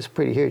 Percentage, yeah, it was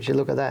pretty huge. You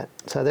look at that.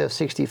 So there was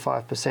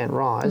 65%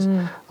 rise.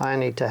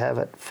 Only to have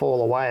it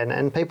fall away,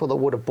 and people that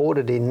would have bought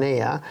it in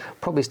there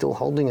probably still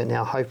holding it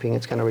now, hoping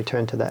it's going to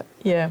return to that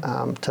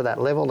to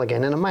that level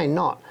again, and it may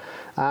not.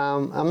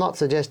 I'm not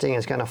suggesting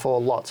it's going to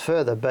fall lots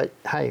further, but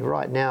hey,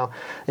 right now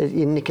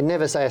you can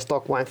never say a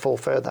stock won't fall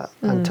further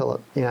until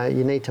it.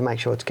 You need to make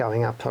sure it's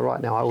going up. So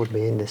right now I wouldn't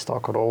be in this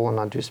stock at all, and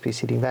I'd just be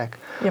sitting back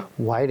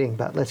waiting.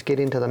 But let's get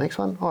into the next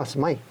one. Oh, it's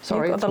me.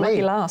 Sorry, you got it's the me.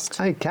 lucky last.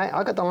 Okay,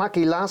 I got the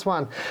lucky last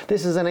one.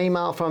 This is an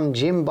email from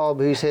Jim Bob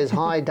who says,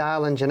 "Hi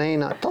Dale and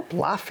Janine." Stop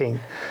laughing.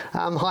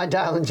 Hi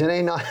Dale and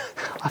Janine.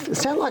 I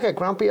sound like a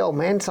grumpy old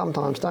man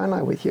sometimes, don't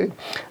I, with you?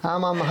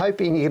 I'm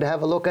hoping you could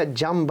have a look at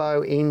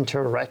Jumbo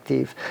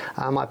Interactive.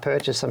 I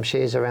purchased some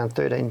shares around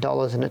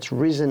 $13 and it's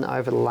risen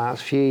over the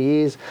last few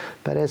years,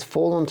 but has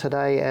fallen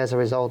today as a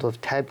result of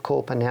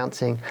Tabcorp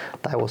announcing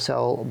they will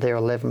sell their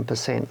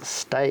 11%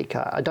 stake.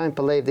 I don't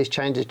believe this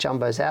changes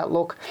Jumbo's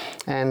outlook,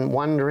 and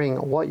wondering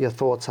what your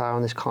thoughts are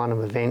on this kind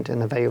of event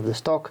and the value of the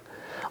stock.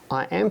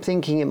 I am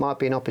thinking it might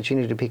be an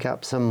opportunity to pick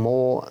up some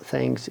more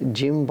things,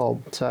 Jim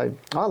Bob. So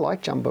I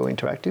like Jumbo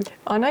Interactive.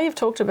 I know you've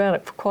talked about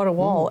it for quite a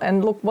while,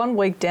 and look, 1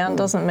 week down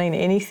doesn't mean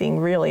anything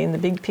really in the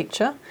big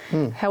picture.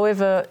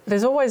 However,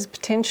 there's always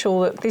potential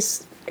that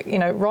this,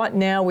 right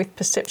now with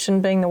perception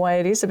being the way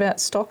it is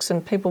about stocks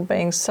and people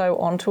being so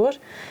onto it,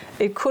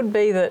 it could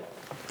be that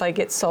they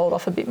get sold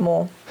off a bit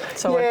more.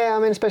 So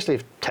especially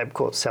if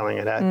Tabcorp's selling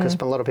it out, because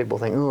a lot of people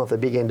think, if the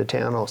big end of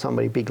town or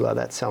somebody big like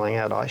that selling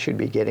out, I should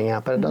be getting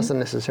out. But it doesn't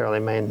necessarily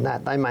mean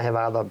that. They may have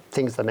other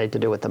things they need to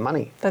do with the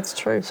money. That's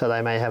true. So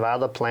they may have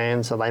other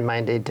plans, or they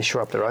may need to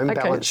shore up their own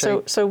balance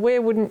sheet. So where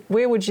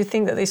would you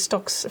think that this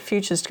stock's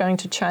future is going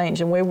to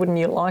change, and where wouldn't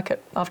you like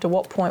it? After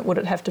what point would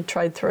it have to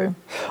trade through?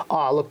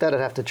 Oh, look, that'd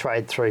have to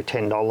trade through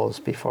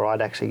 $10 before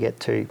I'd actually get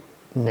to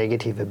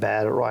negative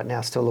about it. Right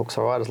now still looks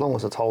all right as long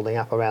as it's holding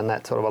up around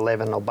that sort of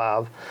 11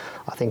 above.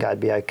 I think I'd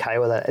be okay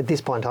with that at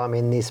this point in time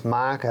in this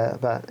market.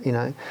 But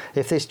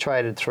if this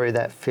traded through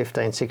that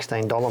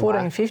 $15-16 mark,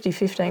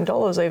 $14.50,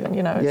 $15 even,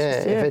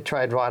 if it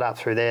trade right up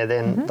through there,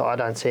 then I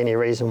don't see any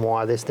reason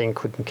why this thing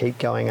couldn't keep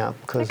going up,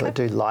 because I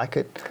do like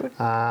it.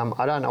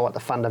 I don't know what the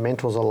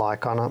fundamentals are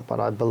like on it,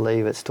 but I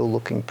believe it's still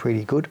looking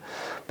pretty good.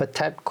 But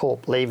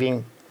Tabcorp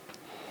leaving,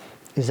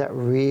 is that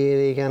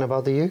really going to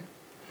bother you?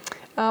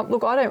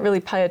 Look, I don't really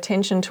pay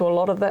attention to a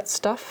lot of that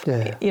stuff.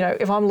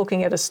 If I'm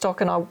looking at a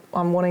stock and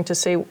I'm wanting to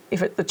see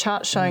if the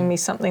chart's showing me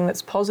something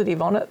that's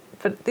positive on it,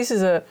 but this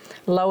is a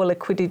lower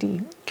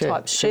liquidity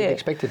type share. You'd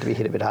expect it to be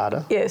hit a bit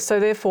harder. Yeah, so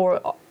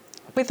therefore,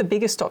 with the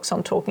bigger stocks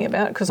I'm talking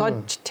about, because I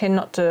tend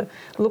not to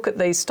look at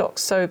these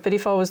stocks. But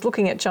if I was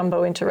looking at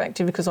Jumbo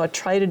Interactive because I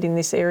traded in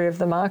this area of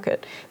the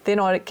market, then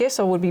I guess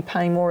I would be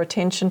paying more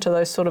attention to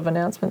those sort of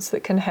announcements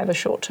that can have a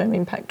short-term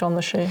impact on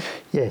the share.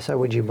 Yeah, so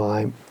would you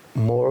buy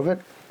more of it?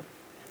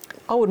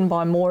 I wouldn't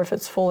buy more if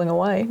it's falling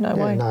away. No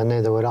way. No,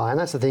 neither would I. And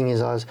that's the thing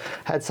is,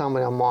 had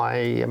somebody on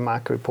my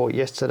market report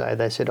yesterday.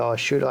 They said,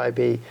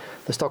 the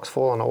stock's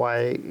fallen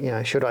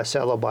away. Should I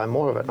sell or buy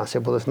more of it? And I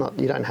said, well, it's not.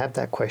 You don't have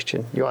that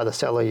question. You either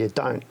sell or you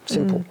don't.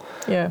 Simple.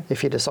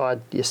 If you decide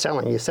you're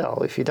selling, you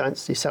sell. If you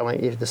don't, you're selling.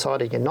 If you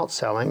decided you're not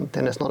selling,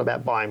 then it's not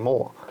about buying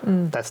more.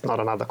 That's not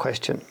another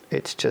question.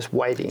 It's just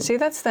waiting. See,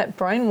 that's that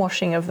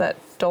brainwashing of that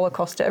dollar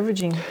cost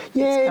averaging.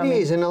 Yeah, it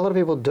is, and a lot of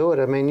people do it.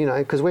 I mean,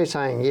 because we're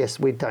saying yes,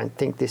 we don't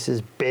think this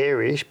is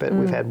bearish, but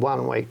we've had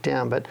 1 week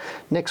down. But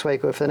next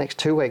week, or if the next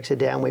 2 weeks are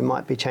down, we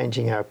might be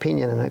changing our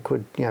opinion, and it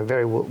could,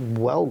 very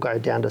well go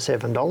down to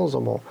 $7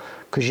 or more,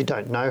 because you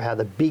don't know how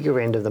the bigger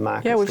end of the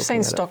market. Yeah, we've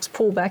seen stocks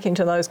pull back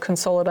into those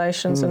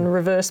consolidations and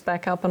reverse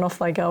back up, and off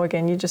they go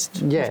again. You just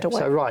have to wait.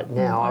 So right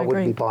now, I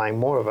wouldn't be buying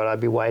more of it. I'd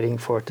be waiting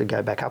for it to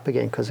go back up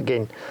again, because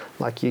again,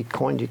 like you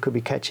coined, you could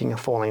be catching a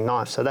falling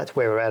knife. So that's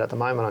where we're at the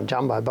moment on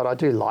Jumbo. But I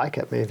do like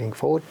it moving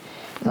forward.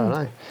 I don't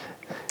know.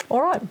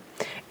 All right.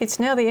 It's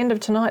now the end of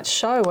tonight's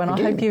show, and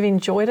I hope you've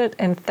enjoyed it,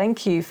 and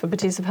thank you for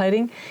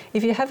participating.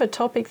 If you have a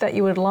topic that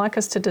you would like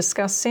us to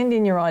discuss, send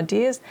in your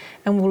ideas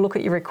and we'll look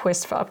at your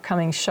requests for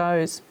upcoming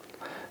shows.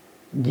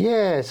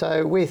 Yeah,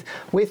 so with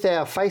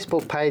our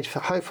Facebook page,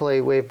 hopefully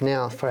we've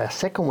now, for our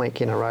second week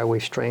in a row,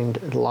 we've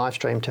live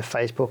streamed to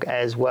Facebook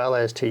as well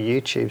as to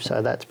YouTube,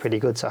 so that's pretty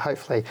good. So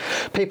hopefully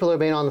people who have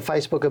been on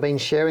Facebook have been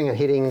sharing and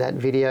hitting that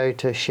video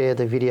to share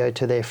the video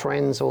to their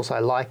friends, also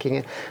liking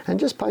it, and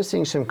just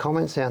posting some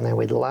comments down there.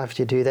 We'd love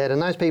to do that.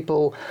 And those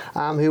people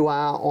who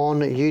are on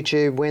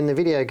YouTube, when the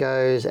video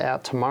goes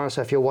out tomorrow,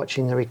 so if you're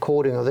watching the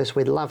recording of this,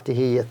 we'd love to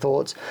hear your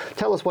thoughts.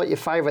 Tell us what your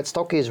favourite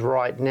stock is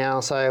right now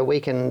so we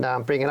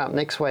can bring it up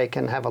next week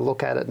and have a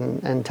look at it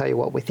and tell you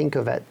what we think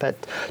of it. But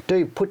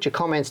do put your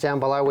comments down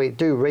below. We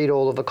do read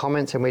all of the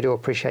comments, and we do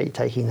appreciate you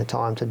taking the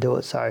time to do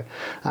it. So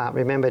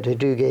remember to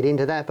do get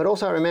into that. But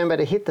also remember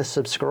to hit the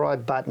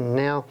subscribe button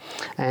now,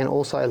 and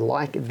also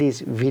like this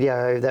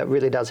video. That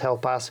really does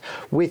help us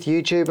with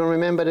YouTube. And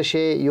remember to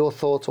share your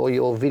thoughts or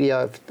your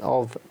video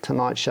of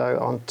tonight's show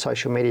on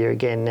social media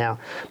again. Now,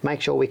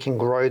 make sure we can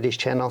grow this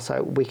channel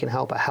so we can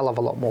help a hell of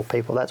a lot more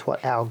people. That's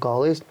what our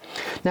goal is.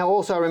 Now,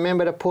 also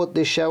remember to put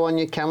this show on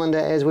your calendar,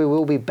 as we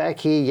will be back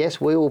here.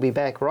 Yes, we will be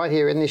back right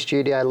here in this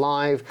studio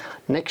live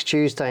next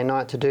Tuesday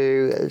night to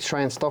do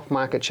Australian Stock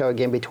Market Show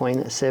again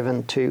between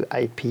 7 to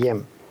 8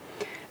 p.m.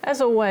 As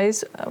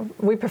always,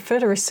 we prefer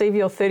to receive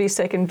your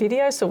 30-second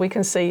video so we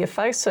can see your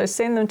face. So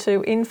send them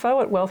to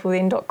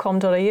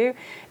info@wealthwithin.com.au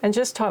and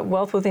just type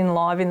Wealth Within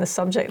Live in the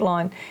subject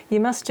line. You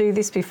must do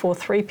this before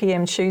 3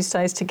 p.m.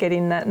 Tuesdays to get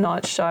in that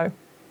night's show.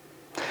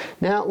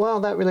 Now, well,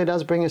 that really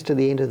does bring us to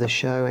the end of the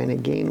show. And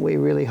again, we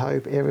really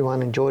hope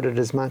everyone enjoyed it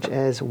as much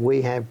as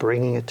we have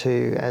bringing it to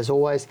you. As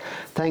always,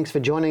 thanks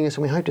for joining us,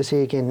 and we hope to see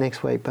you again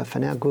next week. But for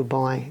now,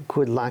 goodbye,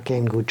 good luck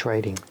and good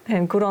trading.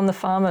 And good on the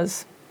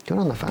farmers. Good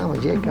on the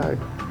farmers, yeah, go.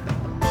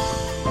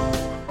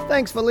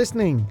 Thanks for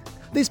listening.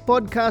 This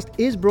podcast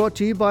is brought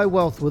to you by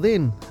Wealth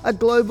Within, a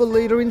global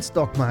leader in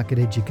stock market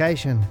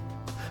education.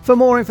 For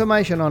more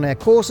information on our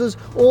courses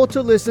or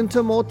to listen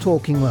to more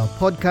Talking Wealth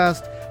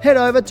podcasts, head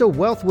over to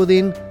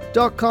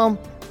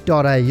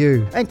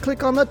wealthwithin.com.au and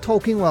click on the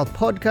Talking Wealth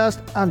podcast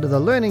under the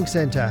Learning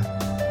Centre.